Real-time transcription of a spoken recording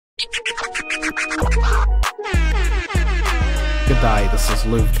Good day, this is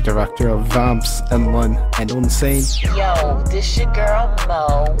Luke, director of Vamps and Lun and Unsane. Yo, this your girl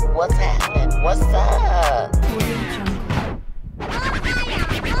Mo. What's happening? What's up?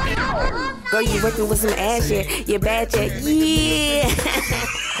 Girl, you working with some ass, you're bad, yeah.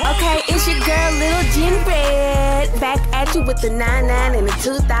 Okay, it's your girl Liljenredd, back at you with the 99 and the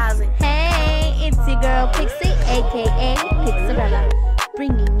 2000. Hey, it's your girl Pixie, aka Pixxelrella,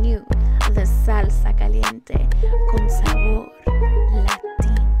 bringing you the salsa caliente con sabor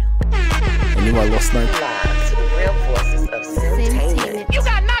latino. And you are listening Live to the real voices of Simtainment. You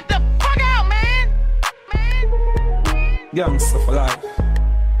got knocked the fuck out, man! Youngster for life.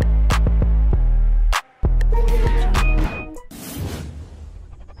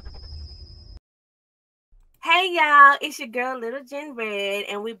 Hey y'all, it's your girl Liljenredd,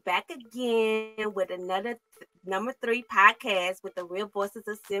 and we're back again with another number 3 podcast with the real voices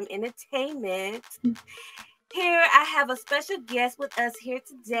of Sim Entertainment. Here I have a special guest with us here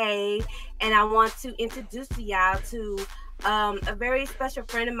today, and I want to introduce to y'all to a very special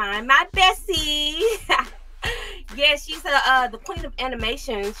friend of mine, my Bessie. Yeah, she's the queen of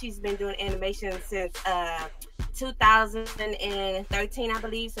animation. She's been doing animation since 2013, I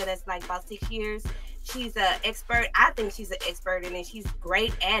believe. So that's like about 6 years. She's an expert. I think she's an expert in it. She's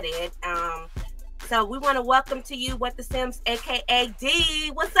great at it. So we want to welcome to you What the Sims, aka D.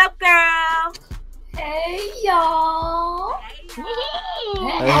 What's up, girl? Hey y'all. Hey,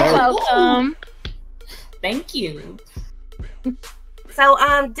 Hey. welcome. Thank you. So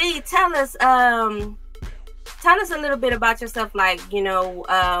D, tell us a little bit about yourself, like, you know,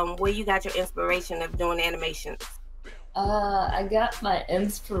 where you got your inspiration of doing animations. I got my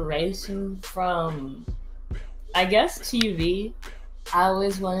inspiration from, I guess, TV. I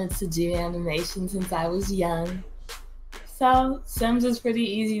always wanted to do animation since I was young. So Sims is pretty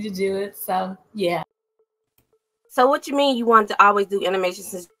easy to do it, so yeah. So what you mean you wanted to always do animation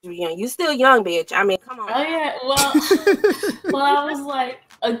since you were young? You still young, bitch. I mean, come on. Oh yeah, well, I was like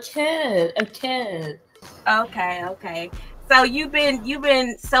a kid. Okay. So you've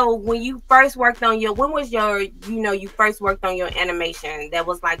been so when you first worked on your, when was your, you know, you first worked on your animation? That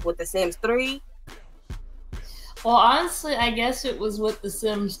was like with The Sims 3? Well, honestly, I guess it was with The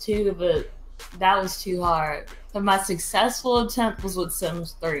Sims 2, but that was too hard. But my successful attempt was with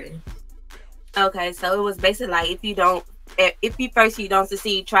Sims 3. Okay, so it was basically like if you first you don't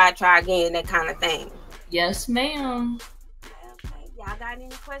succeed, try again, that kind of thing. Yes, ma'am. Okay, y'all got any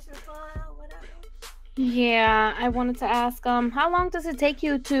questions for her or whatever? Yeah, I wanted to ask, how long does it take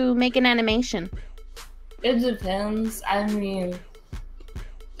you to make an animation? It depends. I mean,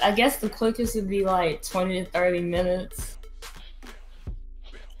 I guess the quickest would be like 20 to 30 minutes.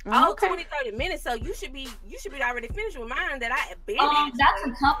 Oh, Okay. 20-30 minutes. So you should be already finished with mine that I been. That's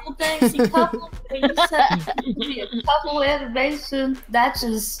a couple things. You said a couple animation. That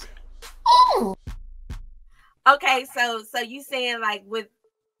just Okay, so you saying like with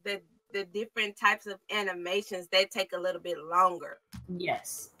the different types of animations, they take a little bit longer.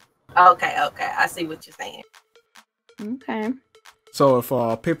 yes. Okay, I see what you're saying. Okay. So if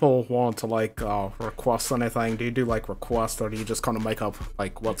people want to like request anything, do you do like requests, or do you just kind of make up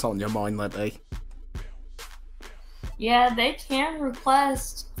like what's on your mind that day? Yeah, they can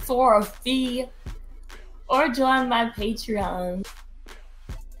request for a fee or join my Patreon.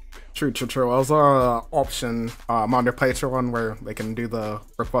 True. Is there an option on their Patreon where they can do the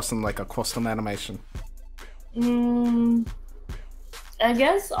requesting like a custom animation? I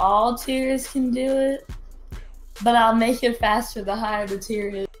guess all tiers can do it, but I'll make it faster the higher the tier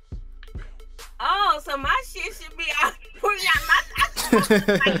is. Oh, so my shit should be out.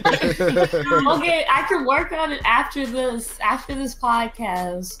 Okay, I can work on it after this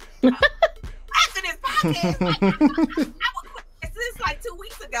podcast. After this podcast, this is like 2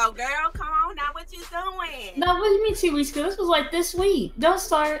 weeks ago, girl. Come on, now what you doing? No, what do you mean 2 weeks ago? This was like this week. Don't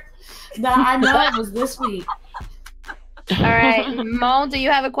start. No, I know it was this week. All right, Mo, do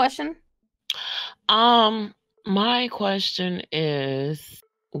you have a question? My question is,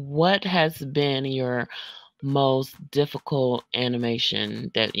 what has been your most difficult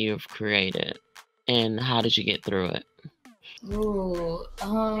animation that you've created, and how did you get through it? Ooh,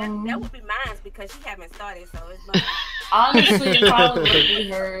 that would be mine because she haven't started, so it's like... honestly, it probably would be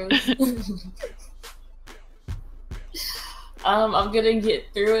hers. I'm gonna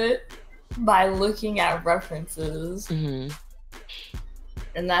get through it by looking at references, and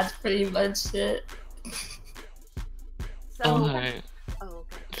that's pretty much it. So, Okay. Oh,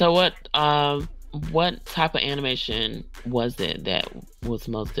 okay. So what type of animation was it that was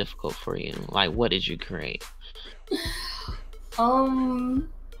most difficult for you? Like, what did you create?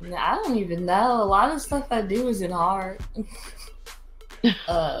 I don't even know. A lot of stuff I do isn't hard.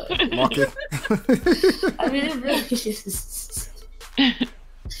 Lucky. I mean, it really is.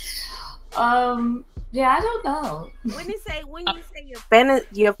 Yeah, I don't know. When you say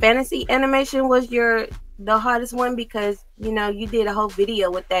your fantasy animation was the hardest one, because you did a whole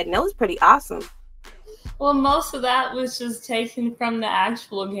video with that and that was pretty awesome. Well, most of that was just taken from the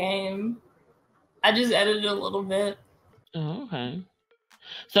actual game. I just edited a little bit. Oh, okay.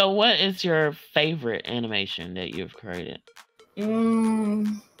 So what is your favorite animation that you've created? Well,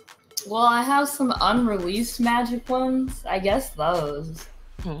 I have some unreleased magic ones. I guess those.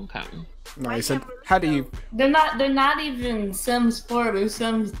 Oh, okay. Nice. And how do you? They're not even Sims 4 or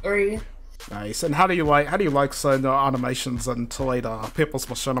Sims 3. Nice. And how do you like seeing the animations into like people's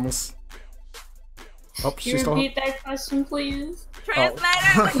machinimas? Oh, Can you repeat that question, please?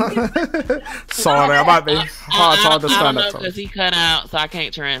 Translator. Sorry, I might be hard to understand I it. because he cut out, so I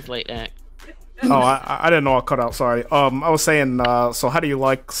can't translate that. Oh, I didn't know I cut out. Sorry. I was saying. So how do you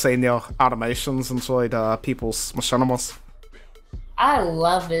like seeing your animations into like people's machinimas? I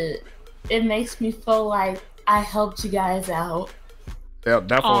love it. It makes me feel like I helped you guys out. Yeah,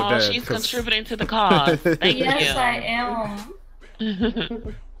 definitely did. She's contributing to the cause. Thank you. Yes, I am.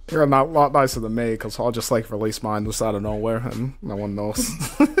 You're a lot nicer than me, because I'll just like release mine just out of nowhere and no one knows.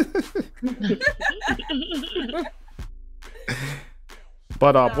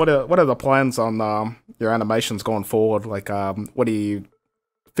 But what are the plans on your animations going forward? Like, what do you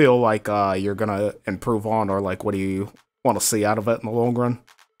feel like you're gonna improve on, or like what do you want to see out of it in the long run?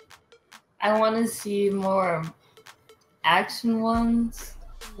 I want to see more action ones,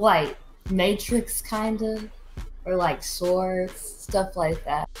 like Matrix kind of, or like Swords, stuff like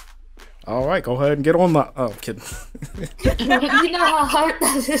that. All right, go ahead and get on that. Oh, kidding. You know how hard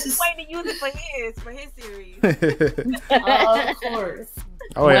that is. Waiting to use it for his series. Of course.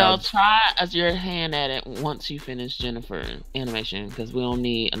 Oh, well, yeah. try as your hand at it once you finish Jennifer animation, because we don't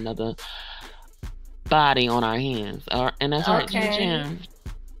need another body on our hands. And that's right, Jen.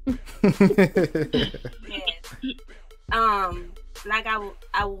 Yes. Like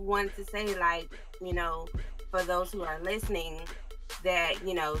I wanted to say, like, for those who are listening, that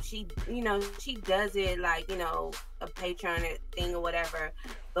she does it like a Patreon thing or whatever,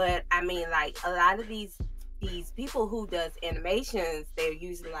 but I mean, like, a lot of these people who does animations, they're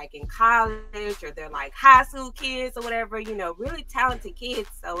usually like in college, or they're like high school kids or whatever, really talented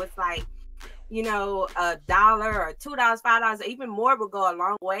kids. So it's like, $1 or $2, $5, or even more would go a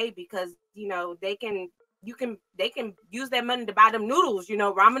long way, because they can use that money to buy them noodles,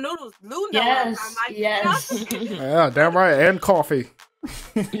 ramen noodles, noodles. Yes, like, yes. Yeah, damn right, and coffee.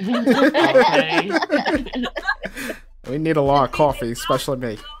 Okay. We need a lot of coffee, especially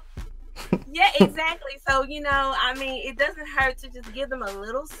me. Yeah, exactly. So, I mean, it doesn't hurt to just give them a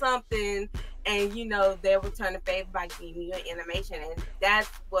little something, and, they'll return the favor by giving you an animation. And that's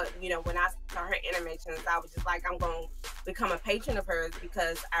what, when I saw her animations, I was just like, I'm going to become a patron of hers,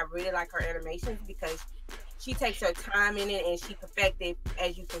 because I really like her animations, because she takes her time in it and she perfected.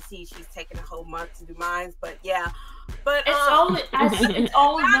 As you can see, she's taken a whole month to do mine. But yeah, but it's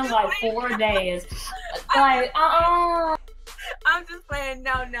only been like 4 days. Like, I'm just playing.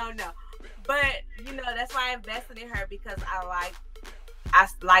 No. But that's why I invested in her, because I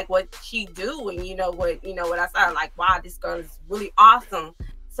like what she do, and what I saw, like, wow, this girl is really awesome.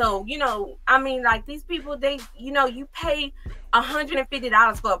 So I mean, like, these people, they you pay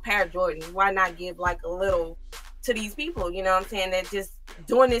 $150 for a pair of Jordans. Why not give like a little to these people? You know what I'm saying? They're just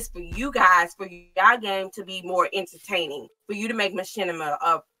doing this for you guys, for your game to be more entertaining, for you to make machinima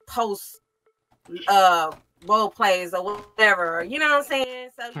post role plays or whatever. You know what I'm saying?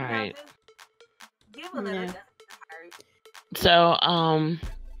 So Right. just give a little. Yeah. So,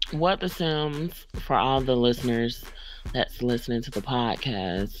 what The Sims, for all the listeners that's listening to the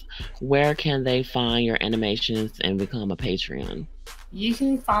podcast, where can they find your animations and become a Patreon? You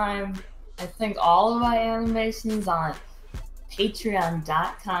can find, I think, all of my animations on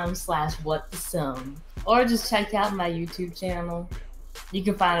patreon.com/whatthesim, or just check out my YouTube channel. You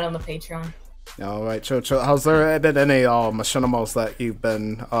can find it on the Patreon. All right, Cho. Has there been any machinimas that you've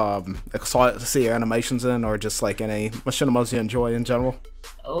been excited to see your animations in, or just like any machinimas you enjoy in general?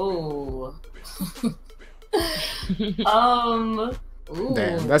 Oh. Ooh.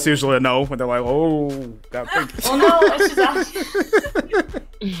 Damn, that's usually a no when they're like, "Oh, that big." Oh no, it's just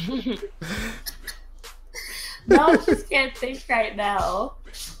no, I just can't think right now.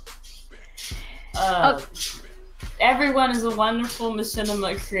 Everyone is a wonderful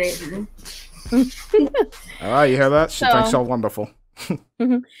machinima creator. All right, you hear that? She thinks y'all wonderful.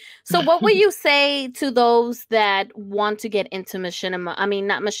 So what would you say to those that want to get into machinima? I mean,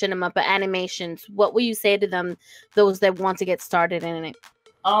 not machinima, but animations. What will you say to them, those that want to get started in it?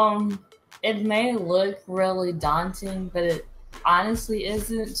 It may look really daunting, but it honestly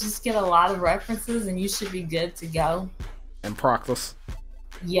isn't. Just get a lot of references and you should be good to go. And practice.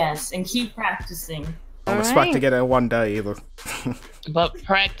 Yes, and keep practicing. Don't expect to get it one day either. But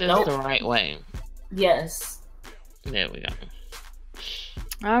practice the right way. Yes. There we go.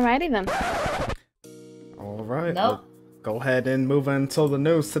 Alrighty then. All right. Nope. We'll go ahead and move into the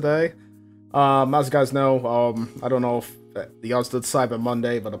news today. As you guys know, I don't know if you guys did Cyber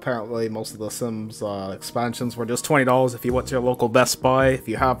Monday, but apparently most of the Sims expansions were just $20 if you went to your local Best Buy. If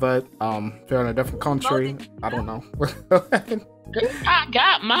you have it, if you're in a different country, I don't know. I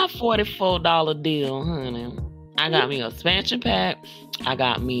got my $44 deal, honey. I got me a expansion pack. I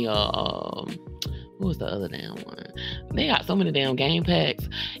got me a what was the other damn one? They got so many damn game packs.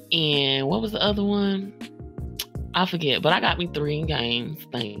 And what was the other one? I forget, but I got me 3 games.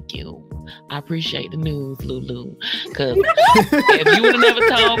 Thank you. I appreciate the news, Lulu. Because if you would have never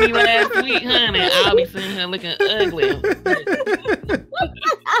told me last week, honey, I'll be sitting here looking ugly.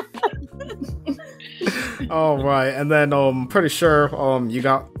 All right, and then I'm pretty sure you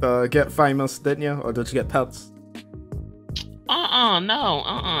got Get Famous, didn't you? Or did you get Pets? No.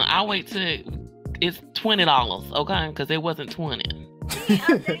 I'll wait till it's $20, okay? Because it wasn't 20.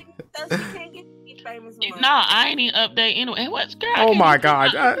 No, I ain't even update anyway. What, girl, oh my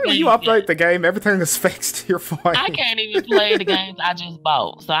god. When you update the game, everything is fixed. You're fine. I can't even play the games I just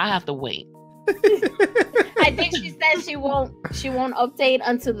bought, so I have to wait. I think she said she won't update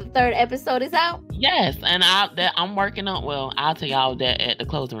until the 3rd episode is out. Yes, and I'm working on. Well, I'll tell y'all that at the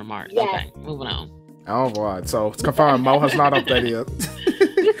closing remarks. Yes. Okay, moving on. All right, so it's confirmed Mo has not updated yet.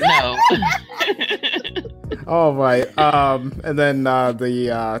 No. All right, and then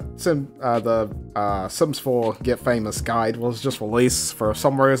the Sims 4 Get Famous guide was just released. For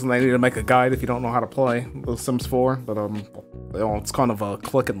some reason, they need to make a guide if you don't know how to play the Sims 4, but it's kind of a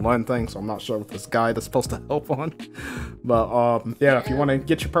click and learn thing, so I'm not sure what this guide is supposed to help on. But yeah, if you want to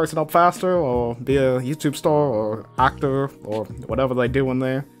get your person up faster, or be a YouTube star, or actor, or whatever they do in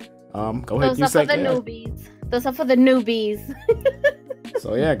there, go ahead and use that guide. Those are for the newbies.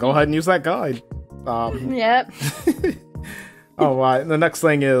 So yeah, go ahead and use that guide. Yep. All right, and the next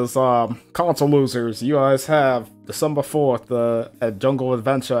thing is console losers. You guys have December 4th, the Jungle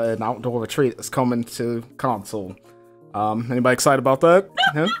Adventure and Outdoor Retreat is coming to console. Anybody excited about that?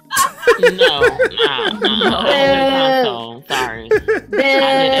 Huh? No. Sorry. I did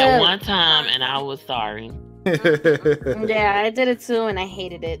that one time and I was sorry. Yeah, I did it too and I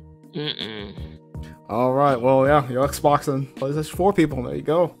hated it. All right, well, yeah, your Xbox and PlayStation 4 people, there you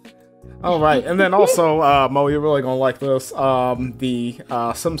go. All right, and then also, Mo, you're really gonna like this. The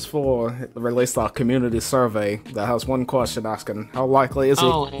Sims 4 released a community survey that has one question asking, how likely is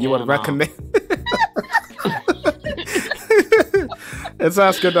it you would recommend... It's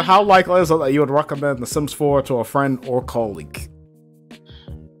asking, how likely is it that you would recommend The Sims 4 to a friend or colleague?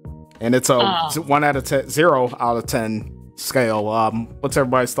 And it's a 1 out of 10, 0 out of 10 scale. What's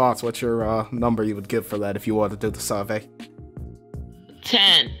everybody's thoughts? What's your number you would give for that if you were to do the survey?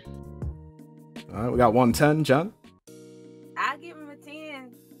 10. All right, we got 110, John. I'll give him a 10.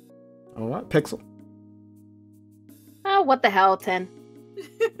 All right, Pixel. Oh, what the hell, 10.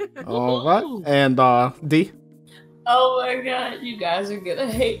 All right, and D. Oh my god, you guys are gonna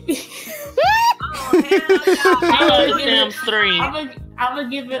hate me. Oh, hell no. 3. I'm gonna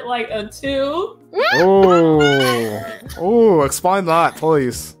give it like a 2. Oh, explain that,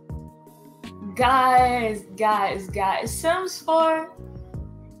 please. Guys, Sims 4,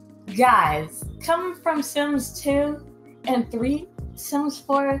 guys, coming from Sims 2 and 3, Sims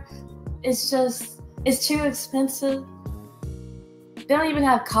 4 it's too expensive. They don't even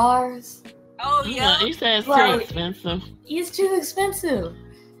have cars. Oh yeah, he says too expensive. It's too expensive.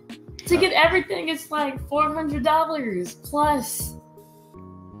 To get everything, it's like $400 plus.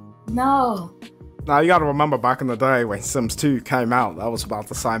 No. Now you gotta remember back in the day when Sims 2 came out, that was about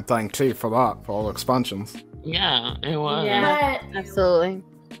the same thing too for all the expansions. Yeah, it was. Yeah, absolutely.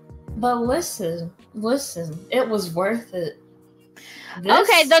 But listen, it was worth it.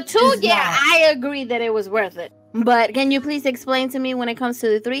 Okay, the 2, yeah, I agree that it was worth it. But can you please explain to me when it comes to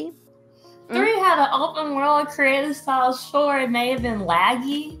the 3? 3 had an open world creative style. Sure, it may have been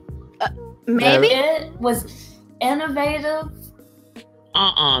laggy. Maybe it was innovative.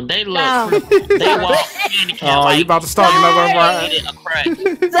 They look. They walk handicapped. Oh, you about to start another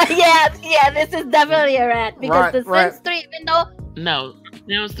rant? So, yeah, this is definitely a rant because the Sims 3, even though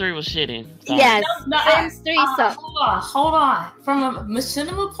Sims 3 was shitty. Sorry. Yes, No, Sims 3 sucks. Hold on. From a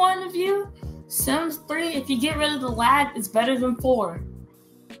machinima point of view, Sims 3, if you get rid of the lag, it's better than 4.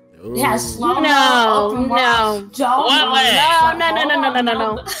 It has slow No. open world, What lag?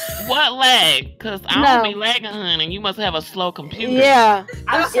 No. What lag? Because I don't be lagging, honey. You must have a slow computer. Yeah.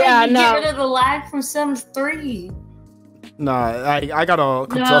 I'm saying you no. get rid of the lag from Sims 3. No, I got a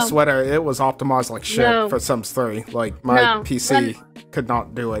contest whether it was optimized like shit for Sims 3. Like my PC could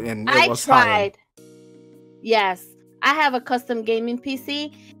not do it, and it was tried. Yes, I have a custom gaming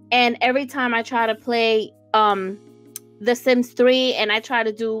PC, and every time I try to play The Sims 3 and I try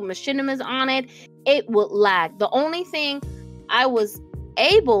to do machinimas on it, it would lag. The only thing I was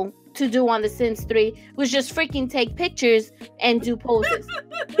able to do on The Sims 3 was just freaking take pictures and do poses.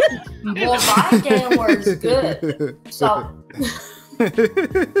 Well, my game was good. So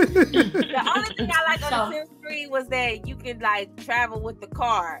The only thing I liked on The Sims 3 was that you could like travel with the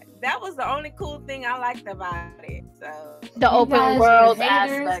car. That was the only cool thing I liked about it. So The open world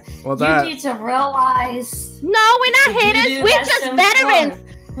aspect. Well, you need to realize. No, we're not haters. We're just veterans.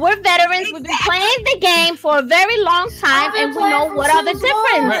 We're veterans. We've been playing the game for a very long time, and we know what are the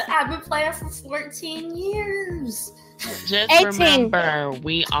difference. I've been playing for 14 years. Just 18. remember,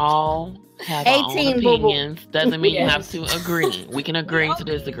 we all have our own 18, opinions. Doesn't mean you Yes. have to agree. We can agree to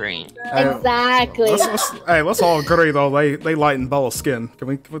disagree. Exactly. Let's all agree though. They lighten Bella's skin. Can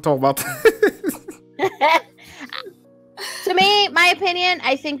we talk about that? To me, my opinion,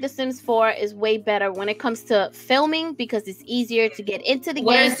 I think The Sims 4 is way better when it comes to filming because it's easier to get into the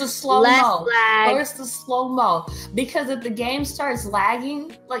Where's game. the slow less mo? lag. Where's the slow mo? Because if the game starts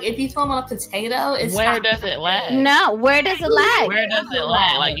lagging, like if you film on a potato, it's Where not- does it lag? No, where does it lag? Where does it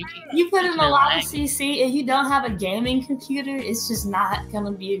lag? Like you put in a lot of lag. CC and you don't have a gaming computer, it's just not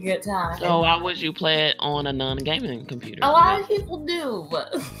gonna be a good time. So why would you play it on a non-gaming computer? A lot of people do.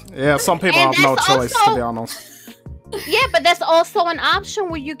 Yeah, some people And have no that's choice, to also- be honest. Yeah, but that's also an option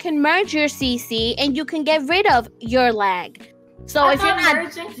where you can merge your CC and you can get rid of your lag. So I if you're thought not,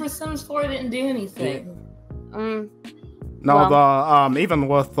 merging for Sims 4 didn't do anything. No, Well- the even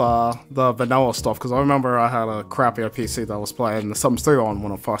with the vanilla stuff, because I remember I had a crappier PC that was playing the Sims 3 on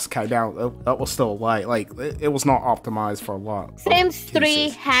when it first came out. That was still light. Like it was not optimized for a lot. of Sims 3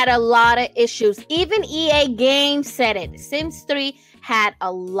 cases. had a lot of issues. Even EA Games said it. Sims 3 had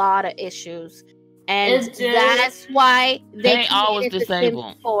a lot of issues. And It did. that's why They always created The disabled.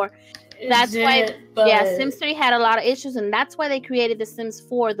 Sims 4. That's why, Sims 3 had a lot of issues, and that's why they created The Sims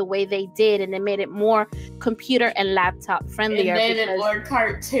 4 the way they did, and they made it more computer and laptop It friendlier. made it because- more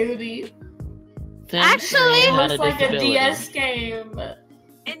cartoony. Sims Actually, 3 It had looks like a disability. DS game.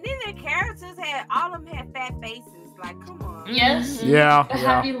 and then their characters had all of them had fat faces. Like, come on. Yes. Yeah, But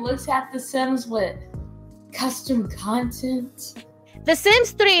yeah. have you looked at The Sims with custom content? The Sims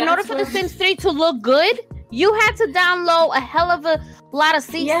 3, in order That's for The what- Sims 3 to look good, you had to download a hell of a lot of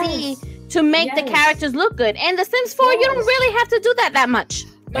CC Yes. to make the Yes. characters look good. And The Sims 4, you don't Yes. really have to do that much.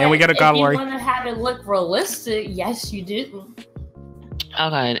 And we get a But gallery. If you want to have it look realistic, yes, you do.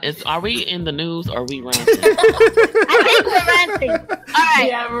 Okay, are we in the news or are we ranting? I think we're ranting. All right.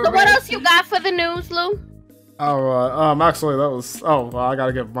 Yeah, we're So what ready. else you got for the news, Lou? Actually, that was. I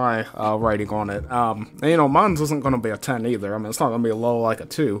gotta give my rating on it. And, mine's isn't gonna be a 10 either. I mean, it's not gonna be low like a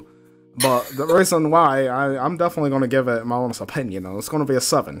 2. But the reason why I'm definitely gonna give it my honest opinion, it's gonna be a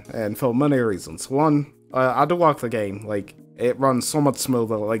 7, and for many reasons. One, I do like the game. Like, it runs so much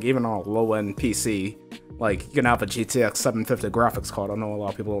smoother. Like, even on a low-end PC, like you can have a GTX 750 graphics card. I know a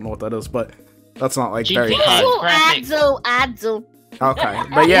lot of people don't know what that is, but that's not like very GTX. high. Ooh, I do. Okay,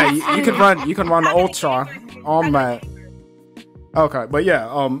 but yeah, you can run Ultra on that. Okay, but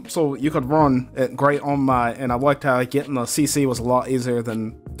yeah, so you could run it great on my, and I liked how getting the CC was a lot easier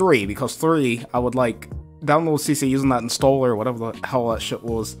than 3, because 3, I would like download CC using that installer or whatever the hell that shit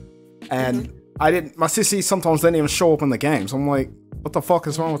was, and my CC sometimes didn't even show up in the game, so I'm like, what the fuck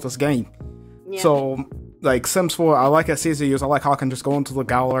is wrong with this game? Yeah. So, like, Sims 4, I like it's easy to use. I like how I can just go into the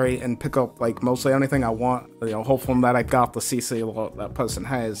gallery and pick up, like, mostly anything I want. Hopefully that I got the CC that person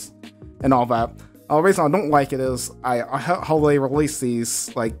has and all that. The reason I don't like it is how they release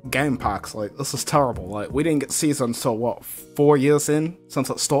these, like, game packs. Like, this is terrible. Like, we didn't get seasons until, what, 4 years in since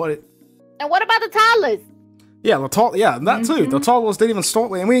it started? And what about the toddlers? Yeah, that too. The toddlers didn't even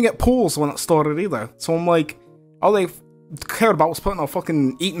start, and we didn't get pools when it started either. So I'm like, all they cared about was putting a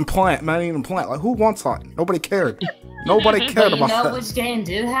fucking man-eating plant. Like, who wants that? Nobody cared. Nobody cared But you about know that. which game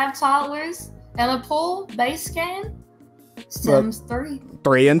did have toddlers and a pool base game? Sims 3.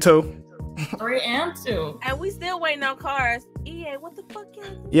 3 and 2. 3 and 2. And we still waiting on cars. EA, what the fuck y'all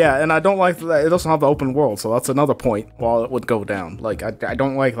doing? Yeah, and I don't like that it doesn't have the open world, so that's another point while it would go down. Like, I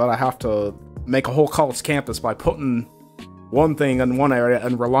don't like that I have to make a whole college campus by putting one thing in one area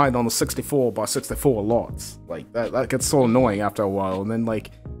and relying on the 64 by 64 lots. Like, that gets so annoying after a while. And then,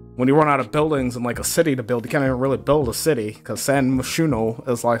 like, when you run out of buildings and, like, a city to build, you can't even really build a city, because San Myshuno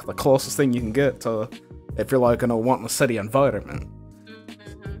is, like, the closest thing you can get to if you're, like, gonna want a city environment.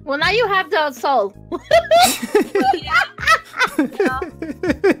 Well, now you have the soul.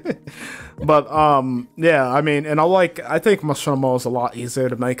 But yeah, I mean, and I think Machinima is a lot easier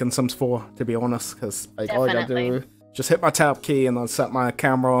to make in Sims 4, to be honest, because like all I gotta do just hit my tab key and then set my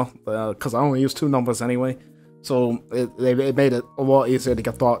camera, because I only use 2 numbers anyway, so it made it a lot easier to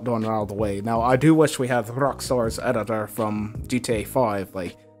get that done out of the way. Now I do wish we had Rockstar's editor from GTA 5.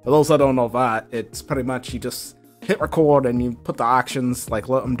 Like, for those that don't know that, it's pretty much you just hit record and you put the actions, like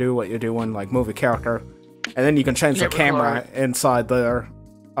let them do what you're doing, like move a character, and then you can change the camera inside there.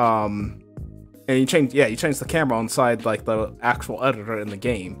 And you change the camera inside like the actual editor in the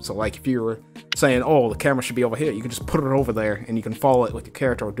game. So like if you were saying, oh, the camera should be over here, you can just put it over there and you can follow it with your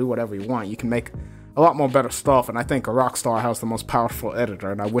character or do whatever you want. You can make a lot more better stuff, and I think Rockstar has the most powerful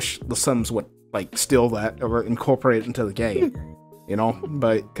editor, and I wish The Sims would like steal that or incorporate it into the game. You know,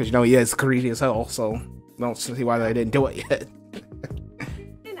 but because you know he is greedy as hell, so I don't see why they didn't do it yet.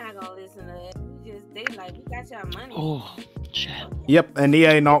 They're not gonna listen to it. They like, we got your money. Oh, chat. Yep, and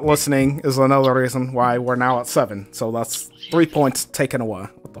EA not listening is another reason why we're now at 7. So that's 3 points taken away.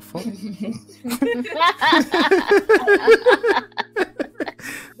 What the fuck?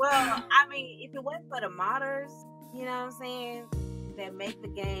 Well, I mean, if it wasn't for the modders, you know what I'm saying, that make the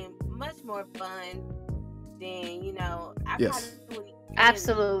game much more fun, then, you know, I Yes. probably wouldn't.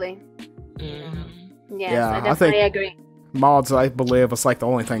 Absolutely. Mm-hmm. Yes, Yeah, I I definitely think- agree. Mods, I believe, is like the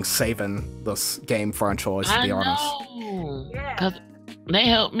only thing saving this game franchise, to be honest. know. Yeah. Cause they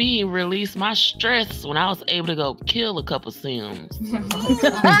helped me release my stress when I was able to go kill a couple Sims.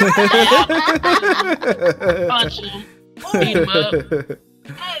 Punch him, beat him up.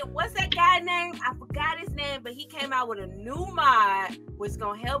 Hey, what's that guy name? I forgot his name, but he came out with a new mod, which is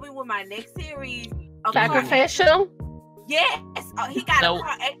gonna help me with my next series. of Sacrificial? Yes. Oh, he got No. a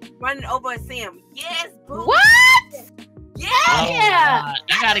car running over a Sim. Yes, boo. What? Yeah. Oh, Yeah. God.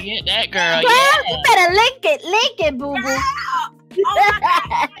 I gotta get that girl. Girl, Yeah. you better lick it, boo boo. Oh my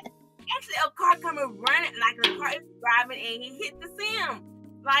God. Actually, a car coming running, like a car is driving, and he hit the Sim.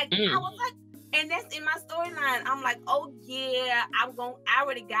 Like, I was like, and that's in my storyline. I'm like, oh yeah, I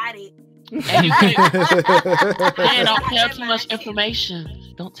already got it. And you can't. Man, don't tell too much information.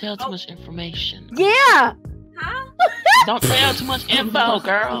 Don't tell too much information. Yeah. Huh? Don't tell too much info,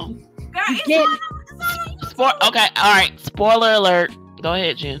 girl. Girl, it's Get- all on YouTube. Okay, all right. Spoiler alert. Go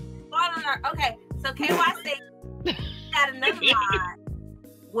ahead, Jen. Spoiler alert. Okay, so KYC got another mod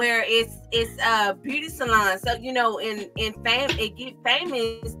where it's beauty salon. So you know, in fame, it get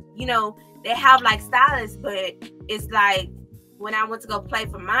famous. You know, they have like stylists, but it's like when I went to go play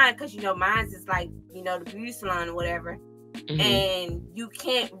for mine, because you know mine's is like, you know, the beauty salon or whatever, and you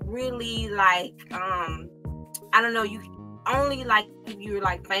can't really like I don't know, you only like if you're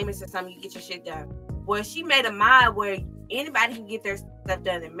like famous or something, you get your shit done. Well, she made a mod where anybody can get their stuff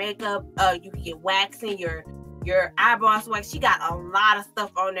done, their makeup, you can get waxing, your eyebrows wax. She got a lot of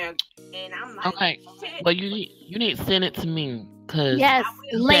stuff on there, and I'm like, Okay, shit. but you need to send it to me, cause Yes.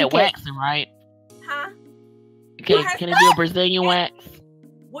 you said Link it. waxing, right? Huh? Okay, can it be a Brazilian wax?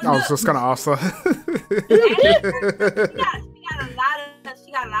 Well, I was look, just gonna ask that.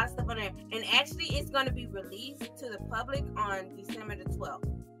 she got a lot of stuff on there, and actually, it's gonna be released to the public on December the 12th.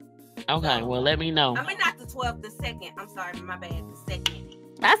 Okay, well let me know. I mean, not the 12th, the 2nd. I'm sorry, my bad, the 2nd.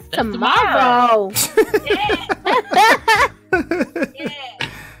 That's tomorrow. tomorrow. Yeah. Yeah.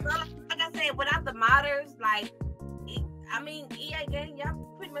 So, like I said, without the modders, like, I mean, EA game, y'all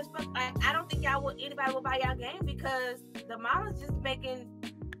pretty much, like, I don't think anybody will buy y'all game because the modders just making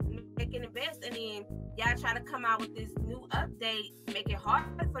it best, and then y'all try to come out with this new update, make it hard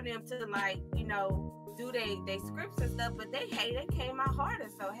for them to, like, you know, do they scripts and stuff, but they came out harder,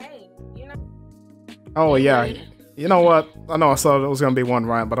 so hey, you know. Oh yeah. You know what? I know I said it was gonna be one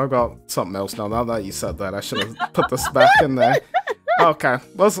rant, but I got something else now. Now that you said that, I should have put this back in there. Okay,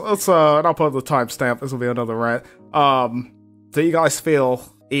 let's and I'll put the timestamp. This will be another rant. Do you guys feel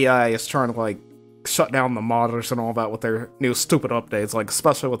EA is trying to like shut down the modders and all that with their new stupid updates, like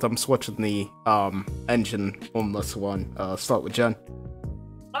especially with them switching the engine on this one? Start with Jen.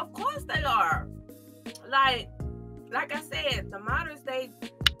 Of course they are. Like I said, the modders,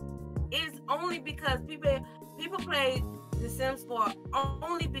 it's only because people play The Sims 4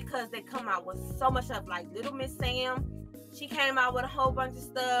 only because they come out with so much stuff. Like Little Miss Sam, she came out with a whole bunch of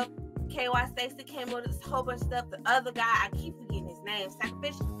stuff. KY Stacy came with a whole bunch of stuff. The other guy, I keep forgetting his name,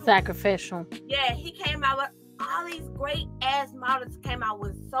 Sacrificial. Yeah, he came out with all these great ass models. Came out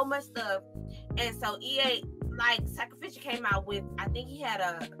with so much stuff, and so EA, like Sacrificial, came out with. I think he had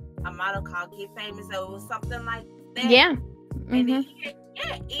a model called Get Famous, so it was something like that. Yeah. And then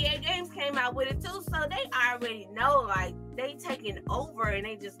EA Games came out with it too, so they already know, like, they taking over, and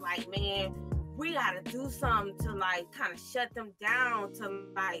they just like, man, we gotta do something to like kind of shut them down, to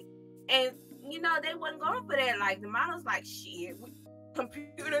like, and you know, they wasn't going for that. Like the models like, shit,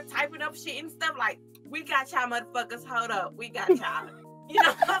 computer typing up shit and stuff, like, we got y'all motherfuckers, hold up, we got y'all. You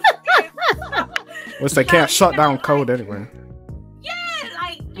know what I'm saying? Which they can't shut down code anyway. Yeah,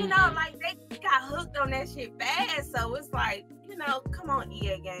 like, you know, like they got hooked on that shit fast, so it's like, you know, come on,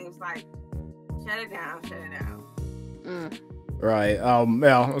 EA Games, like, shut it down. Right.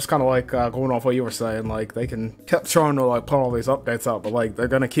 Yeah, it's kind of like going off what you were saying. Like they can keep trying to like put all these updates out, but like they're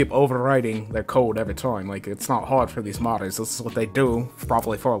gonna keep overwriting their code every time. Like it's not hard for these modders. This is what they do,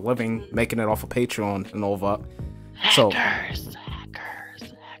 probably for a living, making it off of Patreon and all that. So Hackers.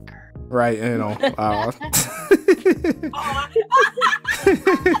 right, you know.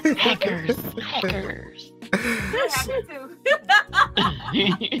 Hackers.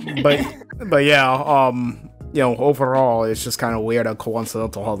 but yeah, you know, overall, it's just kind of weird and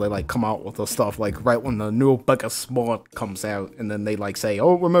coincidental how they like come out with the stuff like right when the new biggest mod comes out, and then they like say,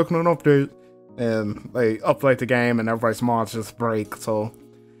 "Oh, we're making an update," and they update the game, and everybody's mods just break. So,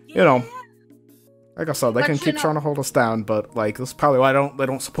 you know, like I said, they can keep trying to hold us down, but like this is probably why they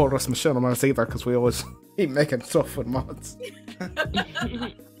don't support us machinimas either, because we always keep making stuff with mods.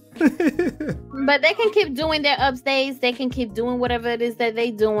 But they can keep doing their updates. They can keep doing whatever it is that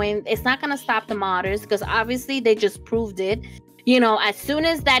they're doing. It's not going to stop the modders, because obviously they just proved it. You know, as soon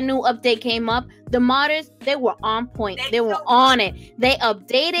as that new update came up, the modders, they were on point. They were on it. They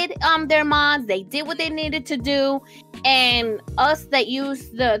updated their mods. They did what they needed to do. And us that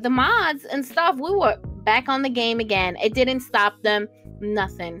used the mods and stuff, we were back on the game again. It didn't stop them.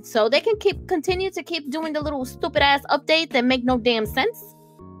 Nothing. So they can continue to keep doing the little stupid ass updates that make no damn sense.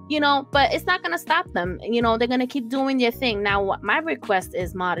 You know, but it's not gonna stop them. You know, they're gonna keep doing their thing. Now, what my request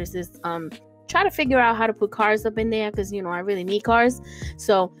is, modders, is try to figure out how to put cars up in there, because you know I really need cars.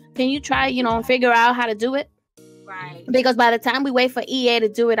 So can you try, you know, figure out how to do it? Right. Because by the time we wait for EA to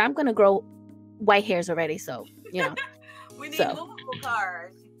do it, I'm gonna grow white hairs already. So you know, we need movable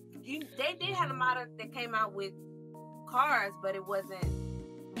cars. They did have a model that came out with cars, but it wasn't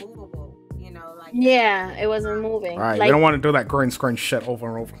movable. You know, like, yeah, it wasn't moving. Right, like, we don't want to do that green screen shit over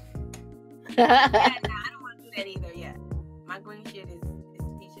and over. Yeah, no, I don't want to do that either. Yeah, my green shit is a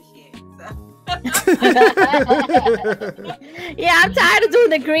piece of shit. So. Yeah, I'm tired of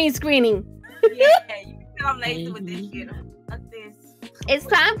doing the green screening. Yeah, you can tell I'm lazy with this shit. Like this. It's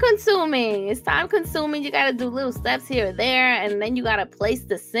time consuming. It's time consuming. You gotta do little steps here or there, and then you gotta place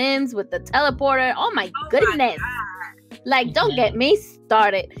the Sims with the teleporter. Oh my goodness! Like, don't get me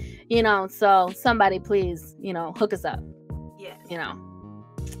started. You know, so somebody please, you know, hook us up. Yeah. You know.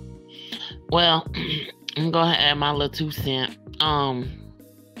 Well, I'm gonna add my little 2 cents. The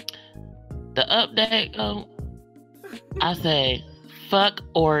update, I say, fuck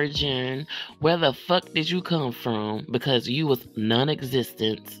Origin. Where the fuck did you come from? Because you was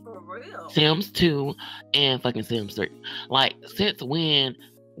non-existent. For real. Sims 2 and fucking Sims 3. Like, since when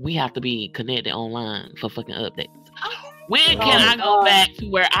we have to be connected online for fucking updates? When can I go back to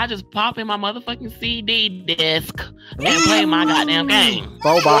where I just pop in my motherfucking CD disc and play my goddamn game?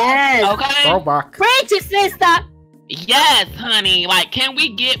 Throwback. Yes. Okay? Throwback. Preach it, sister. Yes, honey. Like, can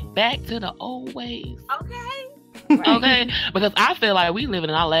we get back to the old ways? Okay. Okay? Because I feel like we living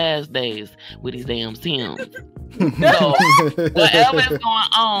in our last days with these damn Sims. So, whatever is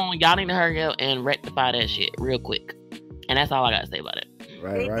going on, y'all need to hurry up and rectify that shit real quick. And that's all I gotta say about it.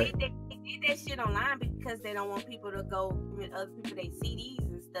 Right. They did that shit online because they don't want people to go with other people their CDs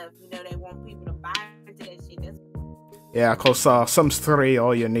and stuff. You know, they want people to buy into that shit. Yeah, cause Sims 3,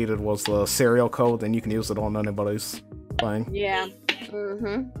 all you needed was the serial code, and you can use it on anybody's thing. Yeah.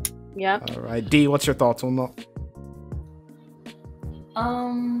 Yeah. All right, D, what's your thoughts on that?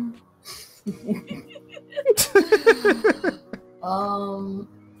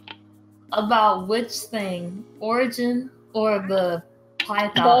 About which thing? Origin or the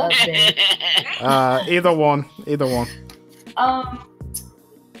Python update? Either one.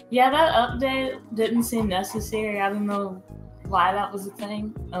 Yeah, that update didn't seem necessary. I don't know why that was a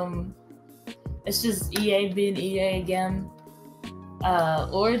thing. It's just EA being EA again.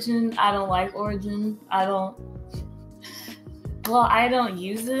 Origin, I don't like Origin. Well, I don't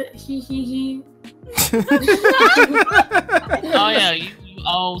use it. He. Oh yeah, you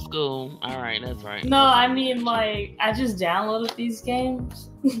old school. All right, that's right. No, I mean like I just downloaded these games.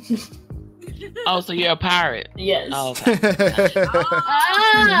 Oh, so you're a pirate? Yes. Oh, okay.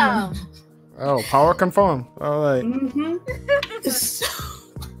 Oh. Oh, power confirmed. All right. Mm-hmm.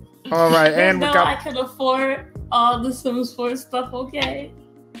 All right, and we I got can afford all the Sims 4 stuff. Okay.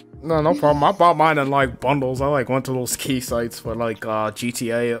 no problem. I bought mine in like bundles. I like went to those key sites for like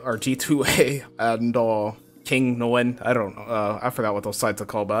GTA or G2A and King Nguyen. I don't know. I forgot what those sites are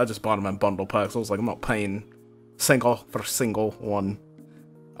called, but I just bought them in bundle packs. I was like, I'm not paying single one.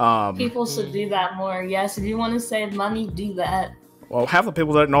 People should do that more. Yes, if you want to save money, do that. Well, half the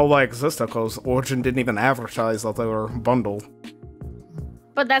people didn't know they existed because Origin didn't even advertise that they were bundled.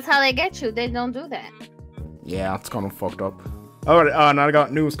 But that's how they get you. They don't do that. Yeah, it's kind of fucked up. Alright, now I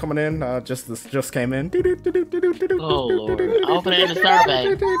got news coming in. This just came in. Oh Lord, open it in the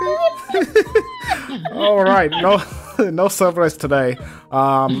survey. Alright, no surveys today.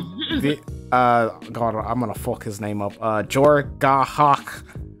 God, I'm gonna fuck his name up. Jorgahak.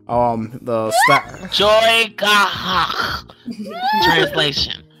 Joy Gahak.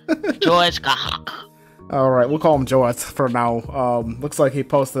 Translation. George Gahak. Alright, we'll call him George for now. Looks like he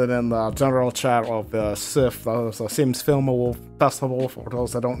posted in the general chat of the SIF, the Sims Film Festival, for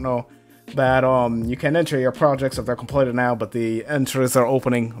those that don't know, that you can enter your projects if they're completed now, but the entries are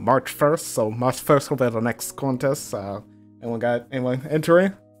opening March 1st, so March 1st will be the next contest. Anyone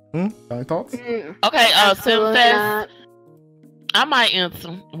entering? Any thoughts? Okay, Simfest. I might enter.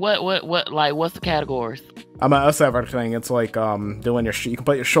 What's the categories? I mean, that's everything. It's like doing you can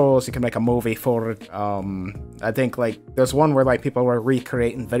put your shows, you can make a movie for it. I think like there's one where like people were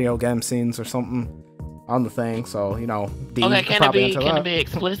recreating video game scenes or something on the thing. So okay, can it be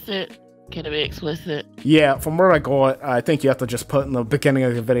explicit? Can it be explicit? Yeah, from where I got, I think you have to just put in the beginning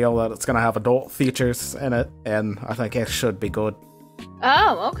of the video that it's gonna have adult features in it, and I think it should be good.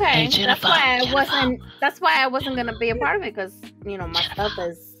 Oh, okay. Hey, that's why I wasn't gonna be a part of it because my stuff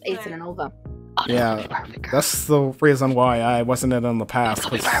is 18 and over. Oh, yeah, that's the reason why I wasn't in the past,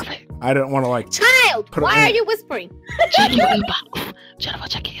 because I didn't want to like. Child, why are you whispering? Check your inbox. Jennifer,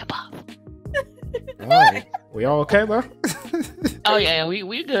 check your inbox. Alright, we all okay there? Oh yeah,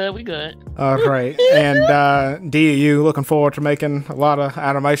 we good, we good. Alright, and D, you looking forward to making a lot of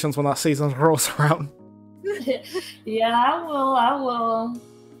animations when that season rolls around? Yeah, I will.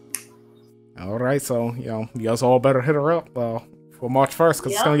 Alright, so you guys all better hit her up for March 1st,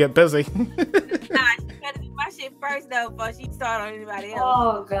 because it's gonna get busy. Nah, she better do my shit first though before she start on anybody else.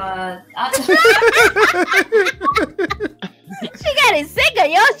 Oh god. She got it sick of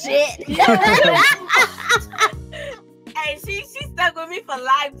your shit. Hey, she stuck with me for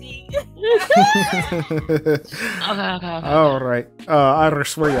life, G. Okay. Alright,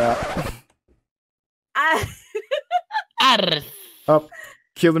 Iris, where you at? Iris. Up,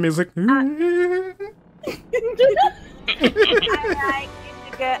 cue the music. Alright, it's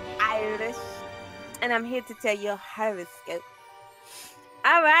your girl Iris, and I'm here to tell you a horoscope.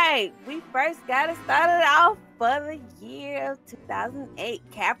 Alright, we first gotta start it off for the year of 2008.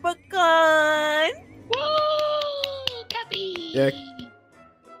 Capricorn! Woo! Cappy! Yeah.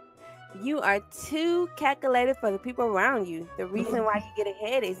 You are too calculated for the people around you. The reason why you get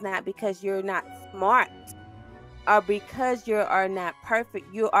ahead is not because you're not smart or because you are not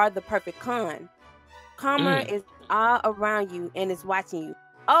perfect. You are the perfect con. Karma is all around you and is watching you.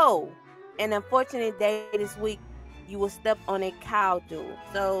 Oh, an unfortunate day this week, you will step on a cow duel.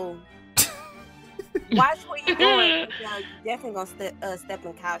 So watch where you're going. You're definitely gonna step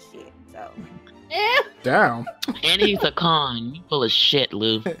in cow shit. So Damn. And he's a con. You full of shit,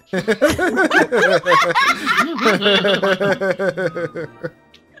 Lou.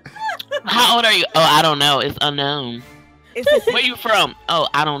 How old are you? Oh, I don't know. It's unknown. Where you from? Oh,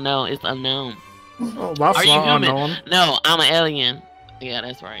 I don't know. It's unknown. Oh, that's are you human? Unknown. No, I'm an alien. Yeah,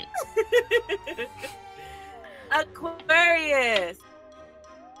 that's right. Aquarius.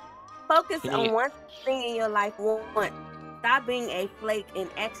 Focus on one thing in your life once. Stop being a flake and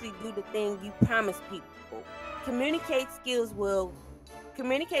actually do the thing you promise people. Communicate skills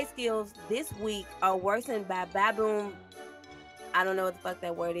this week are worsened by baboon. I don't know what the fuck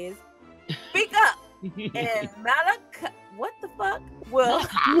that word is. Speak up. And Malak, what the fuck? Well,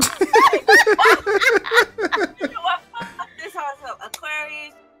 this whole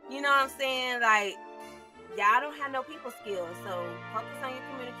Aquarius, you know what I'm saying? Like, y'all don't have no people skills, so focus on your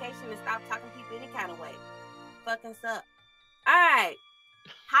communication and stop talking to people any kind of way. Fucking suck. All right,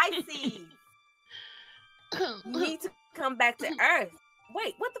 Pisces. You need to come back to earth.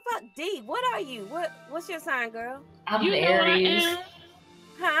 Wait, what the fuck? D, what are you? What's your sign, girl? I'm You an know I Aries. am.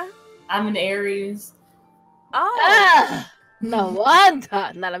 Huh? I'm an Aries. Oh. No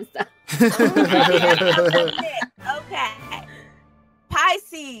wonder. No, I'm sorry. Okay.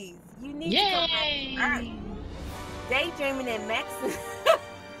 Pisces, you need to come back to Earth. Yay! Daydreaming and maxing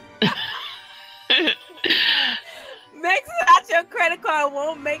out your credit card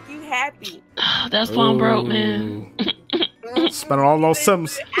won't make you happy. That's why I'm broke, man. Spending all those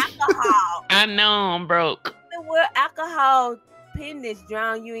Sims. Alcohol. I know I'm broke. Will alcohol pendants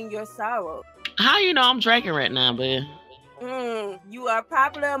drown you in your sorrow? How you know I'm drinking right now, babe? You are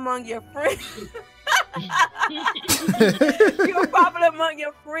popular among your friends. You are popular among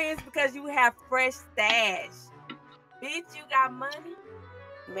your friends because you have fresh stash. Bitch, you got money?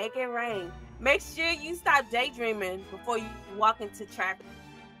 Make it rain. Make sure you stop daydreaming before you walk into traffic.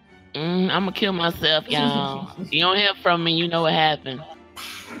 I'm gonna kill myself, y'all. You don't hear from me, you know what happened.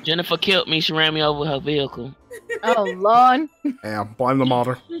 Jennifer killed me. She ran me over with her vehicle. Oh, Lord. Yeah, blame the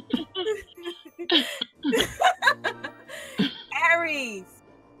mother. Aries,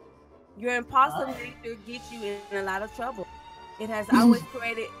 your impulsive nature gets you in a lot of trouble. It has always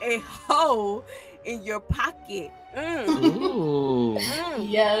created a hole in your pocket. Ooh.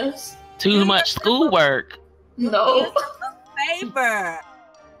 Yes. Too much schoolwork. No. A favor.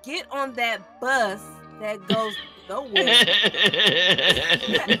 Get on that bus that goes nowhere.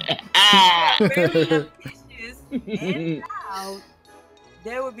 Very ambitious and loud.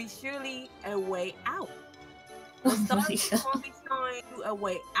 There will be surely a way out. The stars will be showing you a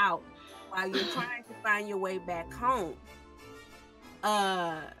way out while you're trying to find your way back home.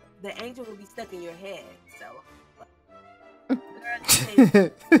 The angel will be stuck in your head. So,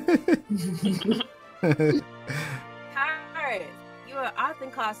 Taurus, you are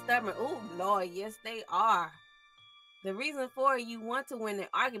often called stubborn. Oh Lord, yes they are. The reason for you want to win an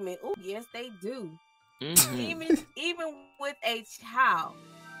argument. Oh yes they do. Even with a child.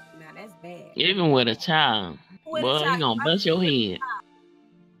 Now that's bad. Even with a child. With Boy, a child, you gonna bust your head.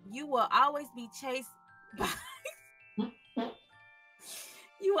 You will always be chased by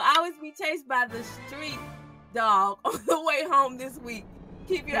you will always be chased by the street dog on the way home this week.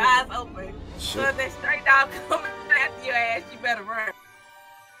 Keep your eyes open. So if that stray dog coming after your ass, you better run.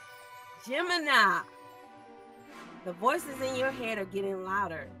 Gemini. The voices in your head are getting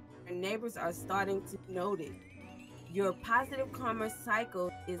louder. Your neighbors are starting to notice. Your positive karma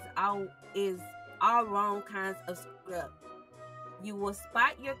cycle is all wrong kinds of screwed up. You will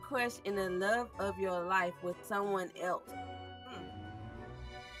spot your crush in the love of your life with someone else.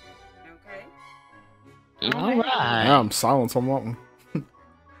 Okay. All right. Yeah, I'm silent on that one.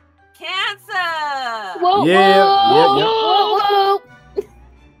 Cancer. Whoa, Yeah, whoa, yeah, whoa, whoa.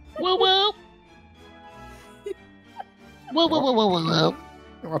 Whoa, whoa. Whoa, whoa, whoa, whoa, whoa.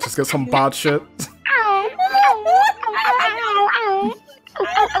 I'll just get some bad shit.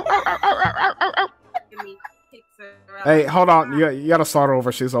 Hey, hold on. You gotta start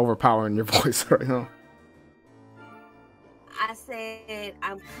over. She's overpowering your voice right now. I said,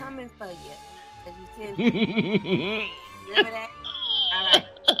 I'm coming for you. Remember that? All right.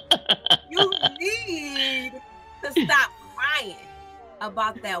 You need to stop crying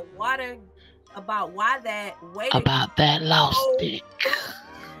about that water, about why that waiter. About that lost dick.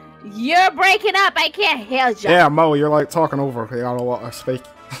 You're breaking up. I can't hear you. Yeah, Mo, you're like talking over. You gotta let her speak.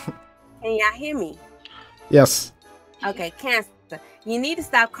 Can y'all hear me? Yes. Okay, Cancer. You need to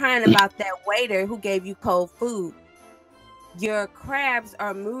stop crying about that waiter who gave you cold food. Your crabs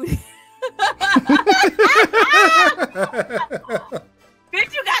are moody.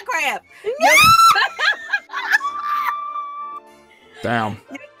 Bitch, you got crabs. Damn.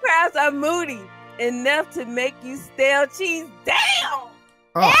 Your crabs are moody enough to make you stale cheese. Damn.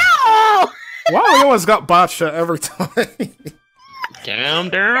 Oh. Wow, we always got bad shit every time. Damn.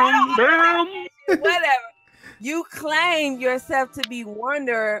 Whatever. You claim yourself to be a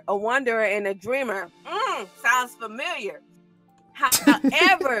wanderer and a dreamer. Sounds familiar.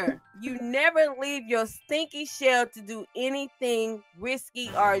 However, you never leave your stinky shell to do anything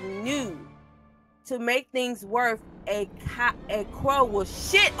risky or new. To make things worse, a crow will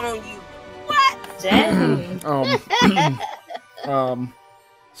shit on you. What? Dang.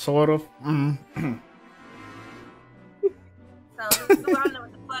 Sort of. So, I don't know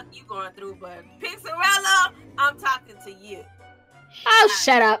what the fuck you going through, but Pixxelrella, I'm talking to you. Oh,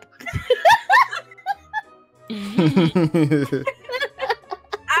 shut up. All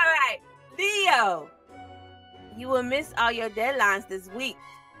right, Leo. You will miss all your deadlines this week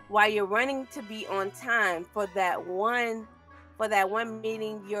while you're running to be on time for that one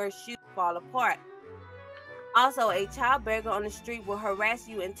meeting. Your shoes fall apart. Also, a child beggar on the street will harass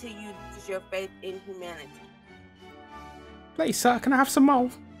you until you lose your faith in humanity. Please, sir, can I have some more?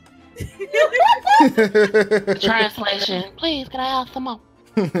 Translation. Please, can I have some more?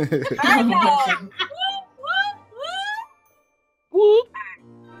 Whoop.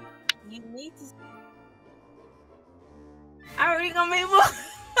 You need to. All right, we're gonna move on.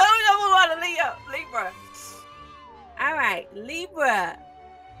 We're gonna move on to Libra. All right, Libra.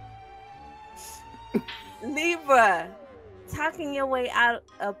 Libra. Talking your way out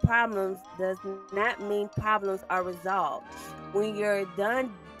of problems does not mean problems are resolved. When you're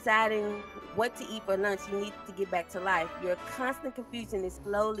done deciding what to eat for lunch, you need to get back to life. Your constant confusion is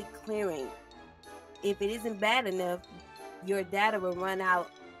slowly clearing. If it isn't bad enough, your data will run out,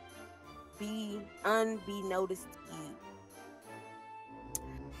 be unbeknownst to you.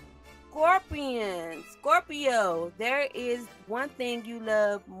 Scorpio, there is one thing you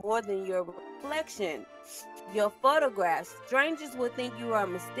love more than your reflection. Your photographs. Strangers will think you are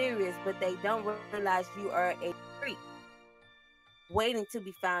mysterious, but they don't realize you are a freak waiting to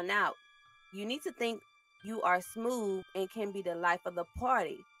be found out. You need to think you are smooth and can be the life of the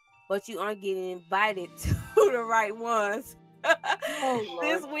party, but you aren't getting invited to the right ones.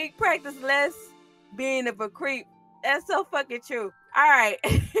 This week, practice less being of a creep. That's so fucking true. All right.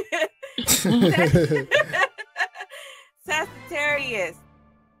 Sagittarius.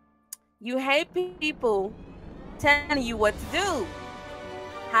 You hate people telling you what to do.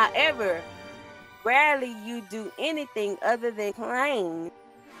 However, rarely you do anything other than claim.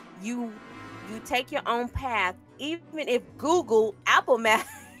 You take your own path, even if Google Apple Maps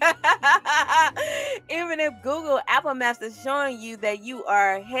is showing you that you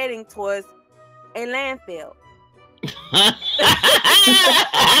are heading towards a landfill.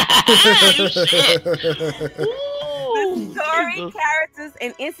 The story, characters,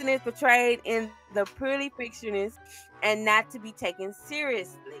 and incidents portrayed in the purely fictionist and not to be taken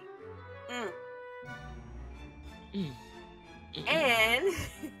seriously. And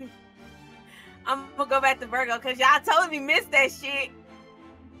I'm gonna go back to Virgo because y'all totally missed that shit.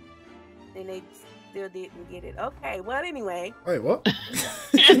 And they still didn't get it. Okay, well, anyway. Wait, what?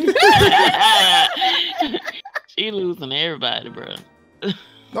 She losing everybody, bro.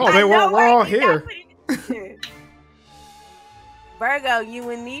 No, we're all here. Virgo, you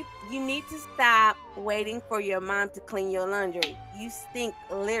need to stop waiting for your mom to clean your laundry. You stink,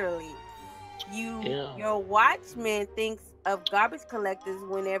 literally. Your watchman thinks of garbage collectors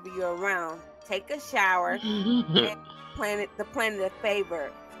whenever you're around. Take a shower and the planet a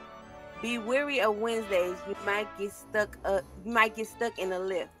favor. Be wary of Wednesdays. You might get stuck in a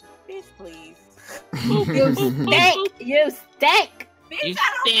lift. Bitch, please. You stink. You stink. Bitch, You I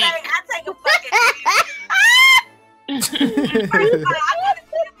don't stink. think I take a fucking First of all, I want to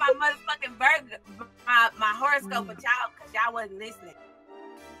see my motherfucking my horoscope with y'all because y'all wasn't listening.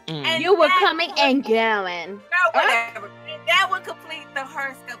 And You were that coming would- and going. Girl, whatever. And that would complete the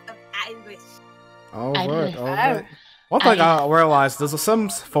horoscope of Irish. All I right, know. all right. One thing I realized, does The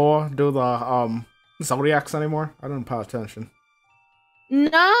Sims 4 do the zodiacs anymore? I didn't pay attention.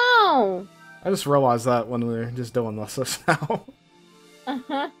 No. I just realized that when we were just doing this just now. Doing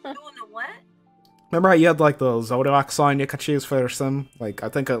the what? Remember how you had like the zodiac sign you could choose for your sim? Like I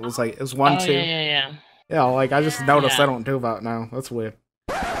think it was like 1, 2. Yeah. Yeah, like I just noticed Yeah. they don't do that now. That's weird.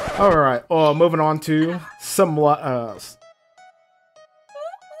 All right. Moving on to sim letter.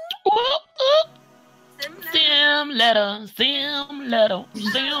 Sim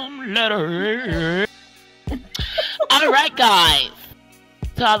letter. All right, guys.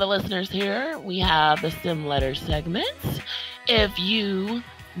 To all the listeners here, we have the sim letter segment. If you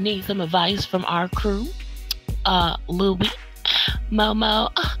need some advice from our crew, Louie,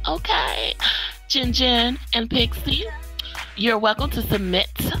 Momo, okay, Jin, and Pixie, you're welcome to submit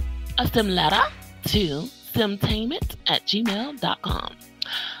a sim letter to simtainment@gmail.com.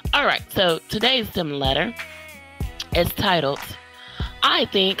 All right, so today's sim letter is titled, I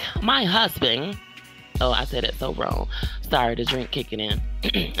think my husband... Oh, I said it so wrong. Sorry, the drink kicking in.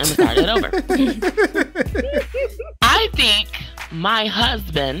 I'm gonna start it over. I think my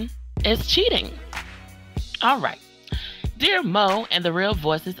husband is cheating. All right. Dear Mo and the real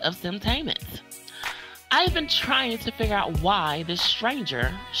voices of Simtainment, I've been trying to figure out why this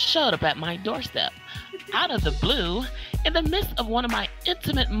stranger showed up at my doorstep out of the blue in the midst of one of my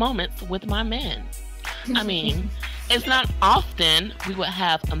intimate moments with my man. I mean, it's not often we would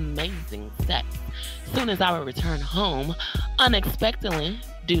have amazing sex. Soon as I would return home, unexpectedly,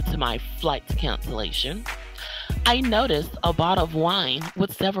 due to my flight cancellation, I noticed a bottle of wine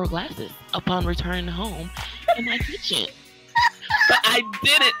with several glasses upon returning home in my kitchen. But I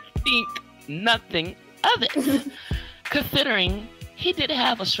didn't think nothing of it. Considering he did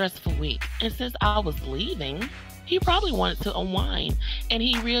have a stressful week, and since I was leaving, he probably wanted to unwind, and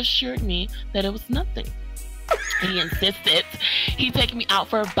he reassured me that it was nothing. He insisted he'd take me out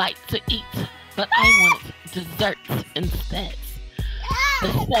for a bite to eat, but I wanted desserts instead.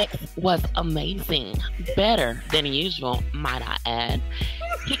 The sex was amazing, better than usual, might I add.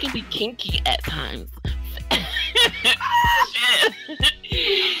 He can be kinky at times.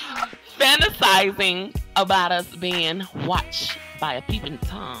 Fantasizing about us being watched by a peeping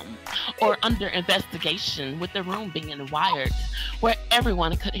Tom, or under investigation with the room being wired where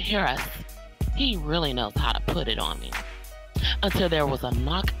everyone could hear us. He really knows how to put it on me. Until there was a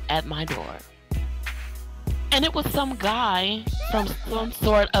knock at my door. And it was some guy from some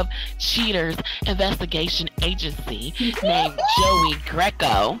sort of cheaters investigation agency named Joey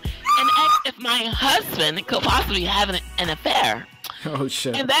Greco, and asked if my husband could possibly have an affair. Oh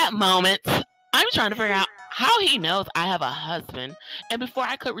shit. In that moment, I'm trying to figure out how he knows I have a husband, and before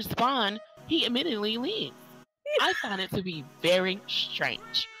I could respond, he immediately leaves. I found it to be very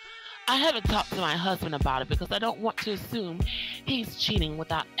strange. I haven't talked to my husband about it because I don't want to assume he's cheating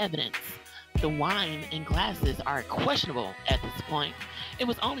without evidence. The wine and glasses are questionable at this point. It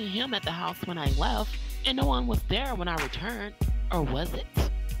was only him at the house when I left, and no one was there when I returned. Or was it?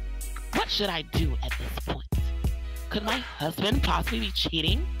 What should I do at this point? Could my husband possibly be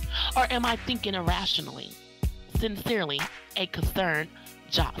cheating? Or am I thinking irrationally? Sincerely, a concerned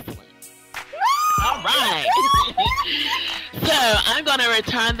Jocelyn. All right. So I'm going to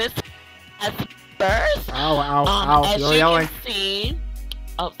return this as first. Ow, you're yelling.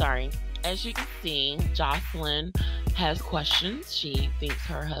 As you can see, Jocelyn has questions. She thinks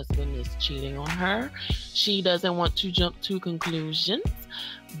her husband is cheating on her. She doesn't want to jump to conclusions,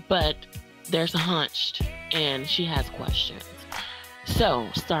 but there's a hunch, and she has questions. So,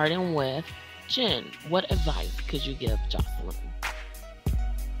 starting with Jen, what advice could you give Jocelyn?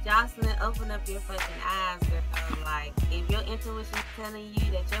 Jocelyn, open up your fucking eyes, girl. Like, if your intuition is telling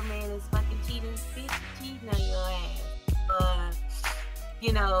you that your man is fucking cheating, bitch, cheating on your ass.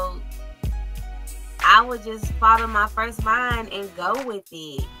 You know, I would just follow my first mind and go with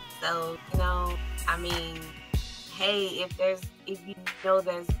it. So, you know, I mean, hey, if you know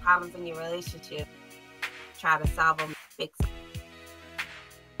there's problems in your relationship, try to solve them, fix them.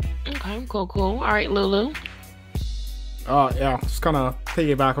 Okay, cool. All right, Lulu. Yeah, just kind of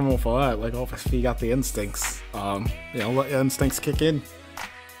piggybacking off of that. Like, obviously, you got the instincts. Let your instincts kick in.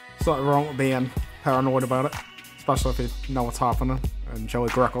 There's nothing wrong with being paranoid about it, especially if you know what's happening and Joey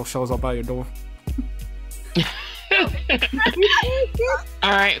Greco shows up at your door.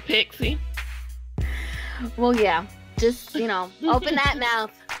 All right, Pixie. Well, yeah, just, open that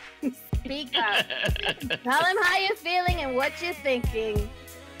mouth. Speak up. Tell him how you're feeling and what you're thinking. Woo,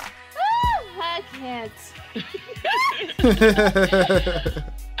 I can't.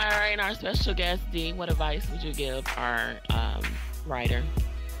 All right, our special guest, D, what advice would you give our writer?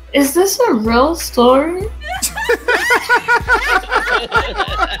 Is this a real story?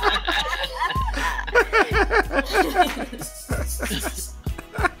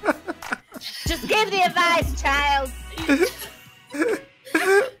 Just give the advice, child. Yeah,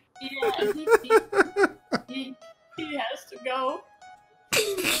 he has to go.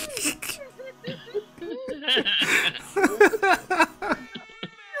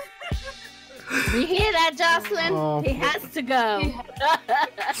 You hear that, Jocelyn? Oh. He has to go.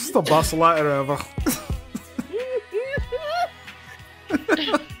 Just the best letter ever. Our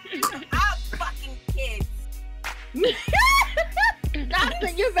fucking kids.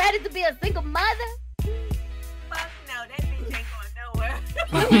 Jocelyn, you ready to be a single mother? Fuck no, that bitch ain't going nowhere.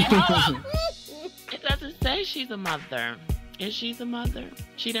 Okay, hold up. It doesn't say she's a mother. Is she a mother?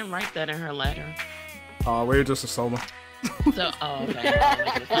 She didn't write that in her letter. Oh, we're just assuming. So, okay.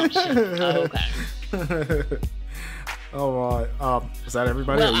 Alright, is that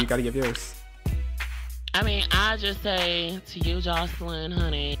everybody, or you gotta give yours? I mean, I just say to you, Jocelyn,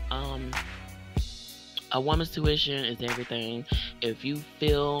 honey, a woman's tuition is everything. If you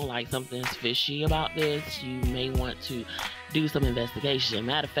feel like something's fishy about this, you may want to do some investigation.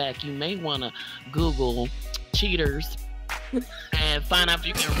 Matter of fact, you may want to Google cheaters and find out if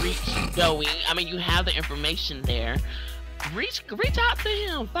you can reach Joey. I mean, you have the information there. Reach out to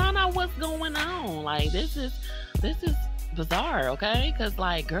him. Find out what's going on. Like, this is bizarre, okay? Because,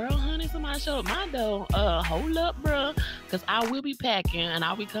 like, girl, honey, somebody showed up my door. Hold up, bruh. Because I will be packing and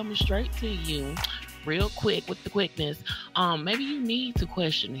I'll be coming straight to you real quick with the quickness. Maybe you need to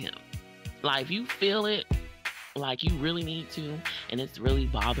question him. Like, if you feel it, like you really need to, and it's really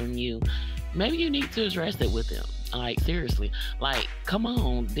bothering you, maybe you need to address it with him. Like, seriously. Like, come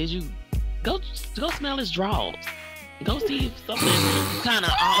on. Did you go smell his drawers. Go see if something kind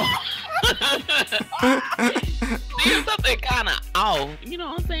of off. See if something kind of off. You know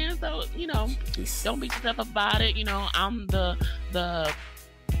what I'm saying? So, you know, don't beat yourself up about it. You know, I'm the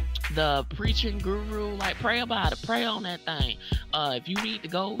preaching guru. Like, pray about it. Pray on that thing. If you need to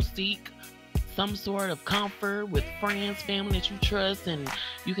go seek some sort of comfort with friends, family that you trust, and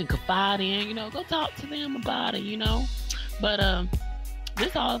you can confide in, you know, go talk to them about it, you know. But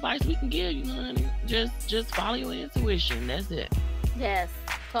this all advice we can give you, honey. Just follow your intuition. That's it. Yes.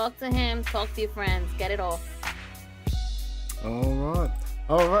 Talk to him. Talk to your friends. Get it off. All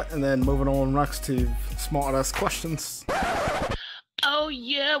right. And then moving on next to smart ass questions. Oh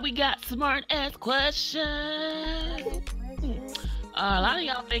yeah, we got smart ass questions. A lot of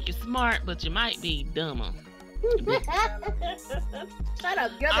y'all think you're smart, but you might be dumber. Shut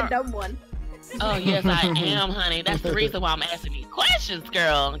up. You're the dumb one. Oh yes, I am, honey. That's the reason why I'm asking these questions,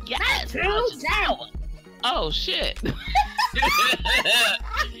 girl. Yes. Oh shit.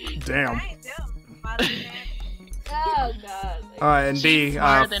 Damn. Oh god. All right, and D,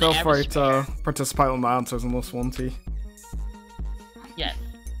 smarter than feel free average to participate on the answers in this one, T. Yes.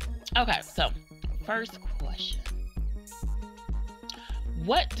 Okay, so first question.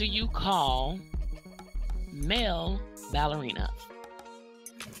 What do you call male ballerinas?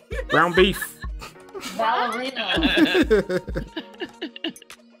 Ground beef. Ballerina.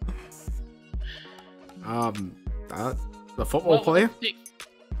 The football player.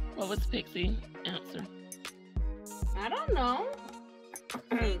 What was Pixie answer? I don't know.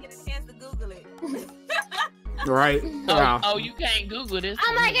 You didn't get a chance to Google it. Right. Oh, you can't Google this.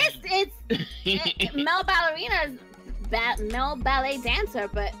 I'm like, it's male ballerina, male ballet dancer,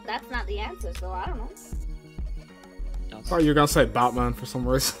 but that's not the answer, so I don't know. Oh, you're gonna say Batman for some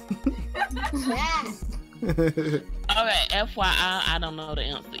reason. Okay, FYI, I don't know the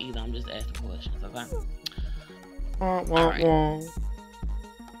answer either. I'm just asking questions, okay? Alright.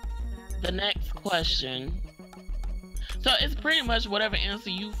 The next question. So it's pretty much whatever answer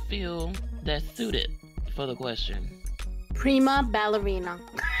you feel that's suited for the question. Prima ballerina.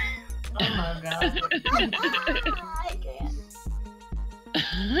 Oh my god. I can't.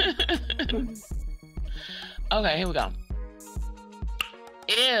 Okay, here we go.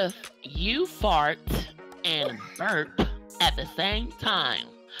 If you fart and burp at the same time,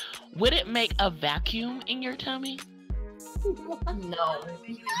 would it make a vacuum in your tummy? No.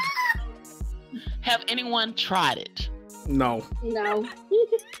 Have anyone tried it? No. No.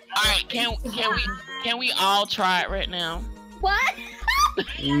 All right, can we all try it right now? What?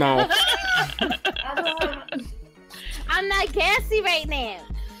 No. I'm not gassy right now.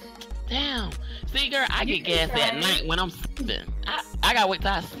 Damn. See, girl, I get gassy at night when I'm sleeping. I gotta wait till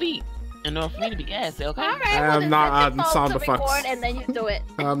I sleep in order for me to be gassy, okay? All right, I well, am then not set your adding phone sound to effects. record and then you do it.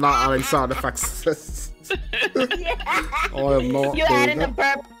 I'm not adding sound effects. Yeah. I am not. You doing adding the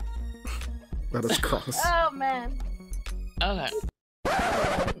that. burp. That is gross. Oh man. Okay.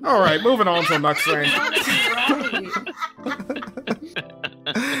 All right, moving on to the next thing.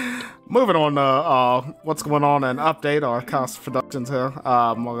 Moving on, what's going on and update our cast productions here.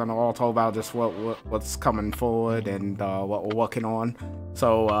 We're gonna all talk about just what's coming forward and what we're working on.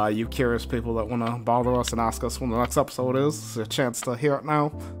 So, you curious people that want to bother us and ask us when the next episode is, it's a chance to hear it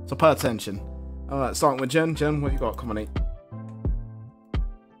now. So pay attention. Starting with Jen. Jen, what you got coming in?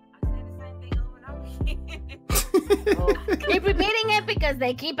 Keep repeating it because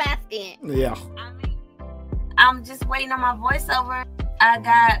they keep asking. Yeah. I'm just waiting on my voiceover. I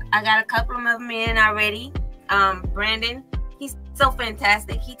got a couple of them in already. Brandon, he's so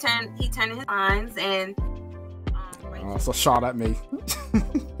fantastic. He turned his lines and It's a shot at me.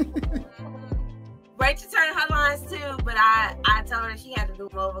 Rachel turned her lines too, but I told her she had to do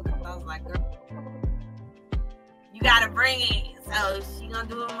them over because I was like, girl, you gotta bring it. So she gonna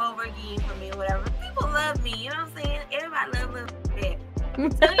do them over again for me or whatever. People love me, you know what I'm saying? Everybody loves me.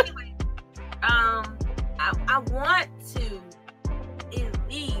 So anyway, I want to at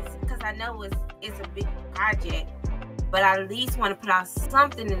least, because I know it's a big project, but I at least want to put out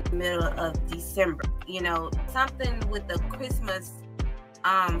something in the middle of December, you know, something with the Christmas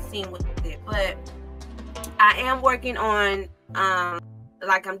scene with it. But I am working on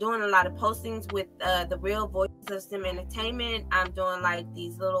like I'm doing a lot of postings with the Real Voices of Sim Entertainment. I'm doing like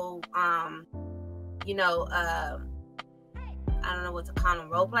these little you know, I don't know what to call them,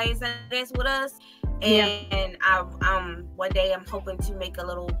 role plays I guess with us. And I'm one day I'm hoping to make a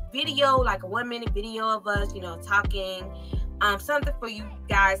little video, like a 1-minute video of us, you know, talking, something for you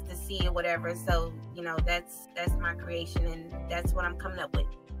guys to see or whatever. So, you know, that's my creation and that's what I'm coming up with.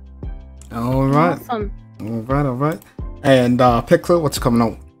 All right. Awesome. All right. And Pixel, what's coming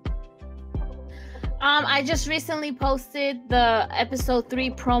on? I just recently posted the episode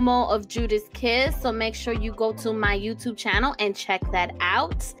 3 promo of Judas Kiss, so make sure you go to my YouTube channel and check that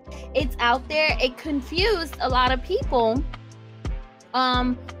out. It's out there. It confused a lot of people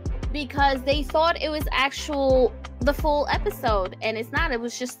because they thought it was the full episode, and it's not. It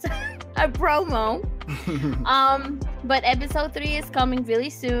was just a promo. But episode 3 is coming really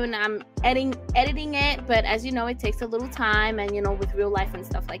soon. I'm editing it, but as you know, it takes a little time, and you know, with real life and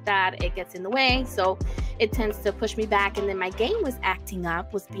stuff like that, it gets in the way, so it tends to push me back. And then my game was acting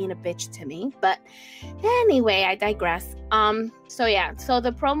up, was being a bitch to me. But anyway, I digress. So yeah, so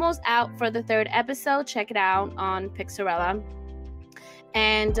the promo's out for the 3rd episode. Check it out on Pixxelrella.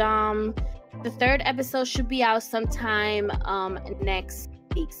 And the 3rd episode should be out sometime next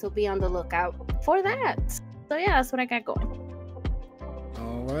week, so be on the lookout for that. So yeah, that's what I got going.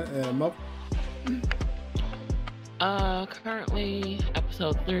 All right, and Mo? Currently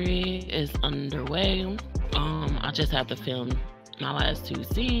episode 3 is underway. I just have to film my last 2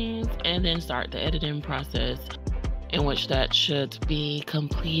 scenes and then start the editing process, in which that should be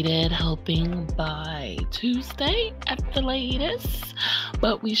completed, hoping by Tuesday at the latest.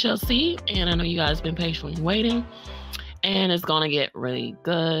 But we shall see, and I know you guys have been patiently waiting, and it's gonna get really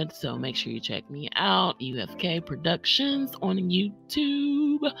good, so make sure you check me out, UFKProductions on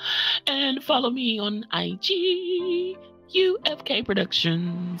YouTube, and follow me on IG,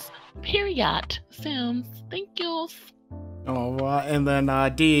 UFKProductions, Sims. Thank you. All right, and then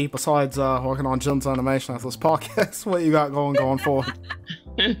D, besides working on Jen's animation as this podcast, what you got going forward?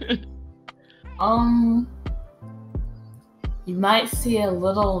 You might see a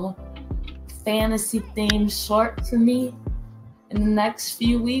little fantasy themed short for me in the next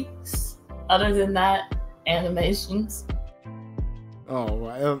few weeks. Other than that, animations. Oh,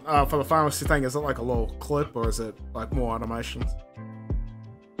 right. For the fantasy thing, is it like a little clip, or is it like more animations?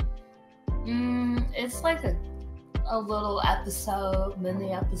 It's like a little episode,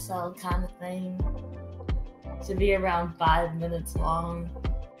 mini episode kind of thing. Should be around 5 minutes long.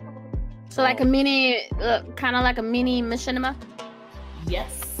 So like a mini, kind of like a mini machinima?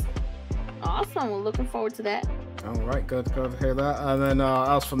 Yes. Awesome. We're looking forward to that. All right, good to hear that. And then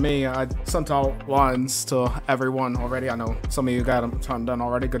as for me, I sent out lines to everyone already. I know some of you got them done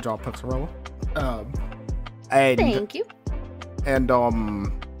already. Good job, Pixxelrella. Thank you. And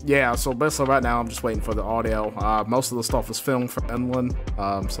yeah, so basically right now I'm just waiting for the audio. Most of the stuff is filmed for Inland,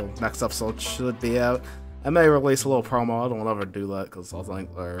 so next episode should be out. I may release a little promo. I don't ever do that because I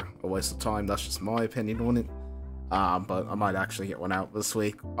think they're a waste of time. That's just my opinion on it. But I might actually get one out this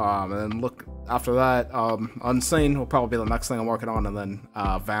week. And then look, after that, Unseen will probably be the next thing I'm working on, and then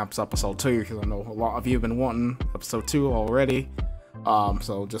Vamps episode 2, because I know a lot of you have been wanting episode 2 already.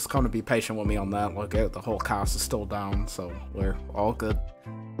 So just kind of be patient with me on that. Look, the whole cast is still down, so we're all good.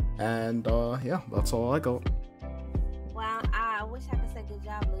 And yeah, that's all I got. Well, I wish I could say good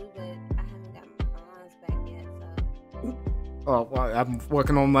job, Lou, but I haven't got my lines back yet, so. Oh, well, I'm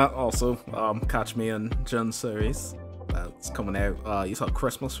working on that also. Catch me in Jen's series. That's coming out. You saw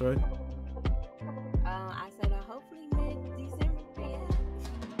Christmas, right? I said hopefully mid-December,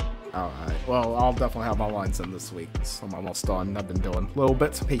 yeah. Alright, well, I'll definitely have my lines in this week. So I'm almost done. I've been doing little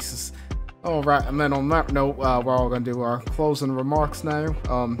bits and pieces. Alright, and then on that note, we're all going to do our closing remarks now.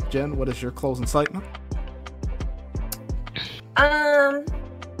 Jen, what is your closing statement?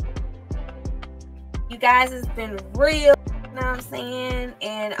 You guys, it's been real, you know what I'm saying?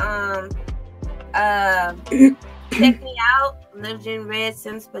 And check me out, Liljenredd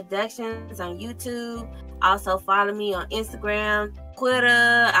Sims Productions on YouTube. Also follow me on Instagram,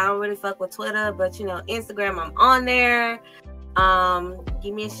 Twitter. I don't really fuck with Twitter, but you know, Instagram, I'm on there.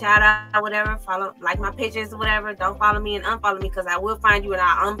 Give me a shout out, whatever. Follow, like my pictures or whatever. Don't follow me and unfollow me, because I will find you and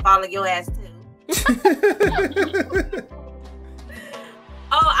I'll unfollow your ass too.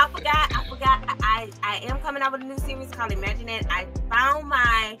 Oh, I forgot. I am coming out with a new series called Imagine It. I found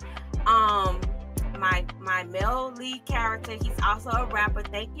my my male lead character. He's also a rapper.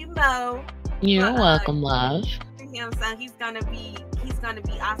 Thank you, Mo. You're welcome, love. Him, so he's gonna be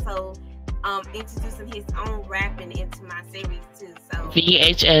also introducing his own rapping into my series too. So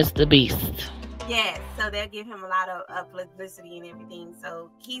VHS the Beast. yes, so they'll give him a lot of publicity and everything. So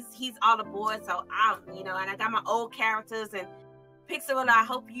he's all aboard. So and I got my old characters and Pixxelrella. I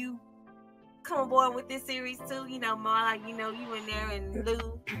hope you come aboard with this series too. You know, Marla, you in there, and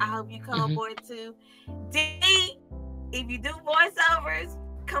Lou, I hope you come aboard too. D, if you do voiceovers,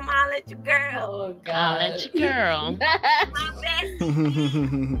 come on, let your girl. Oh God, Let your girl. My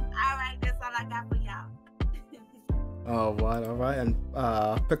bestie. All right, that's all I got for y'all. All right. And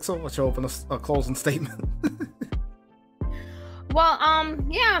Pixel, what's your closing statement? Well,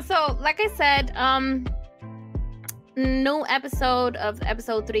 yeah, so like I said, new episode of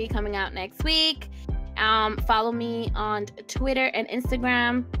episode 3 coming out next week. Follow me on Twitter and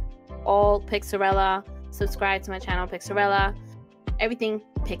Instagram, all Pixxelrella. Subscribe to my channel, Pixxelrella. Everything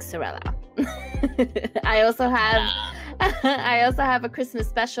Pixxelrella. I also have a Christmas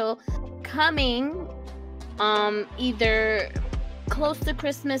special coming, either close to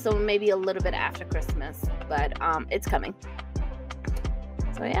Christmas or maybe a little bit after Christmas, but it's coming.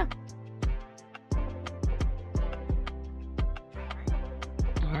 So yeah.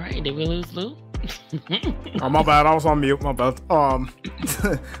 All right, did we lose Lou? Oh, my bad. I was on mute. My bad. All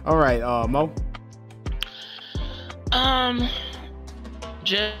right, Mo.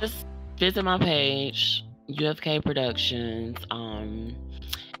 Just visit my page, UFKProductions,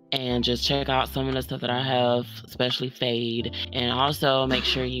 and just check out some of the stuff that I have, especially Fade, and also make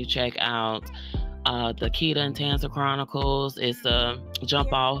sure you check out the Keita and Tanza Chronicles. It's a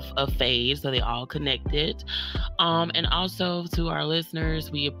jump off of Fade, so they all connected. And also to our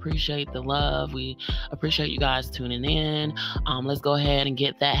listeners, we appreciate the love. We appreciate you guys tuning in. Let's go ahead and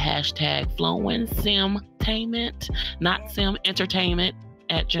get that hashtag flowing, Simtainment, not Sim Entertainment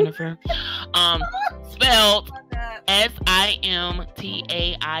at Jennifer. Spelled SIMTAINMENT.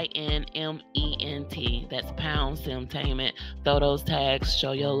 That's pound Simtainment. Throw those tags,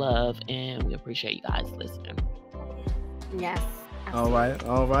 show your love, and we appreciate you guys listening. Yes. All right.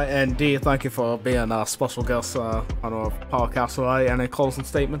 And Dee, thank you for being a special guest on our podcast today. Any closing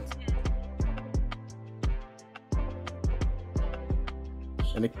statements?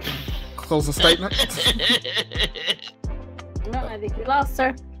 Any closing statement? No, I think we lost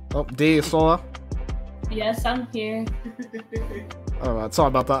her. Oh, Dee, you still there? Yes, I'm here. All right. Sorry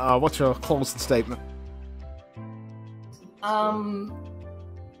about that. What's your closing statement?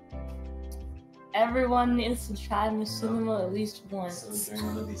 Everyone needs to try machinima at least once. So during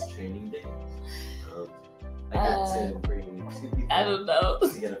one of these training days, I Uh, got to bring 2 people. I don't know.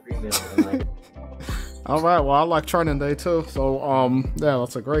 To get a free meal and like. All right. Well, I like training day too. So, yeah,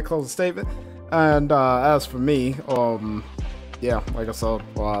 that's a great closing statement. And as for me, yeah, like I said,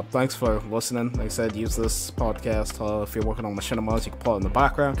 thanks for listening. Like I said, use this podcast if you're working on machinimas. You can play it in the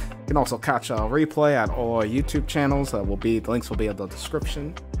background. You can also catch a replay at all our YouTube channels. The links will be in the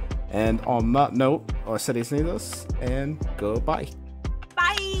description. And on that note, our cities need us, and goodbye.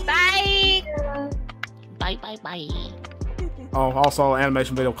 Bye. Bye. Bye, bye, bye. Oh, also,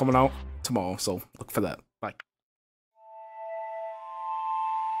 animation video coming out tomorrow, so look for that. Bye.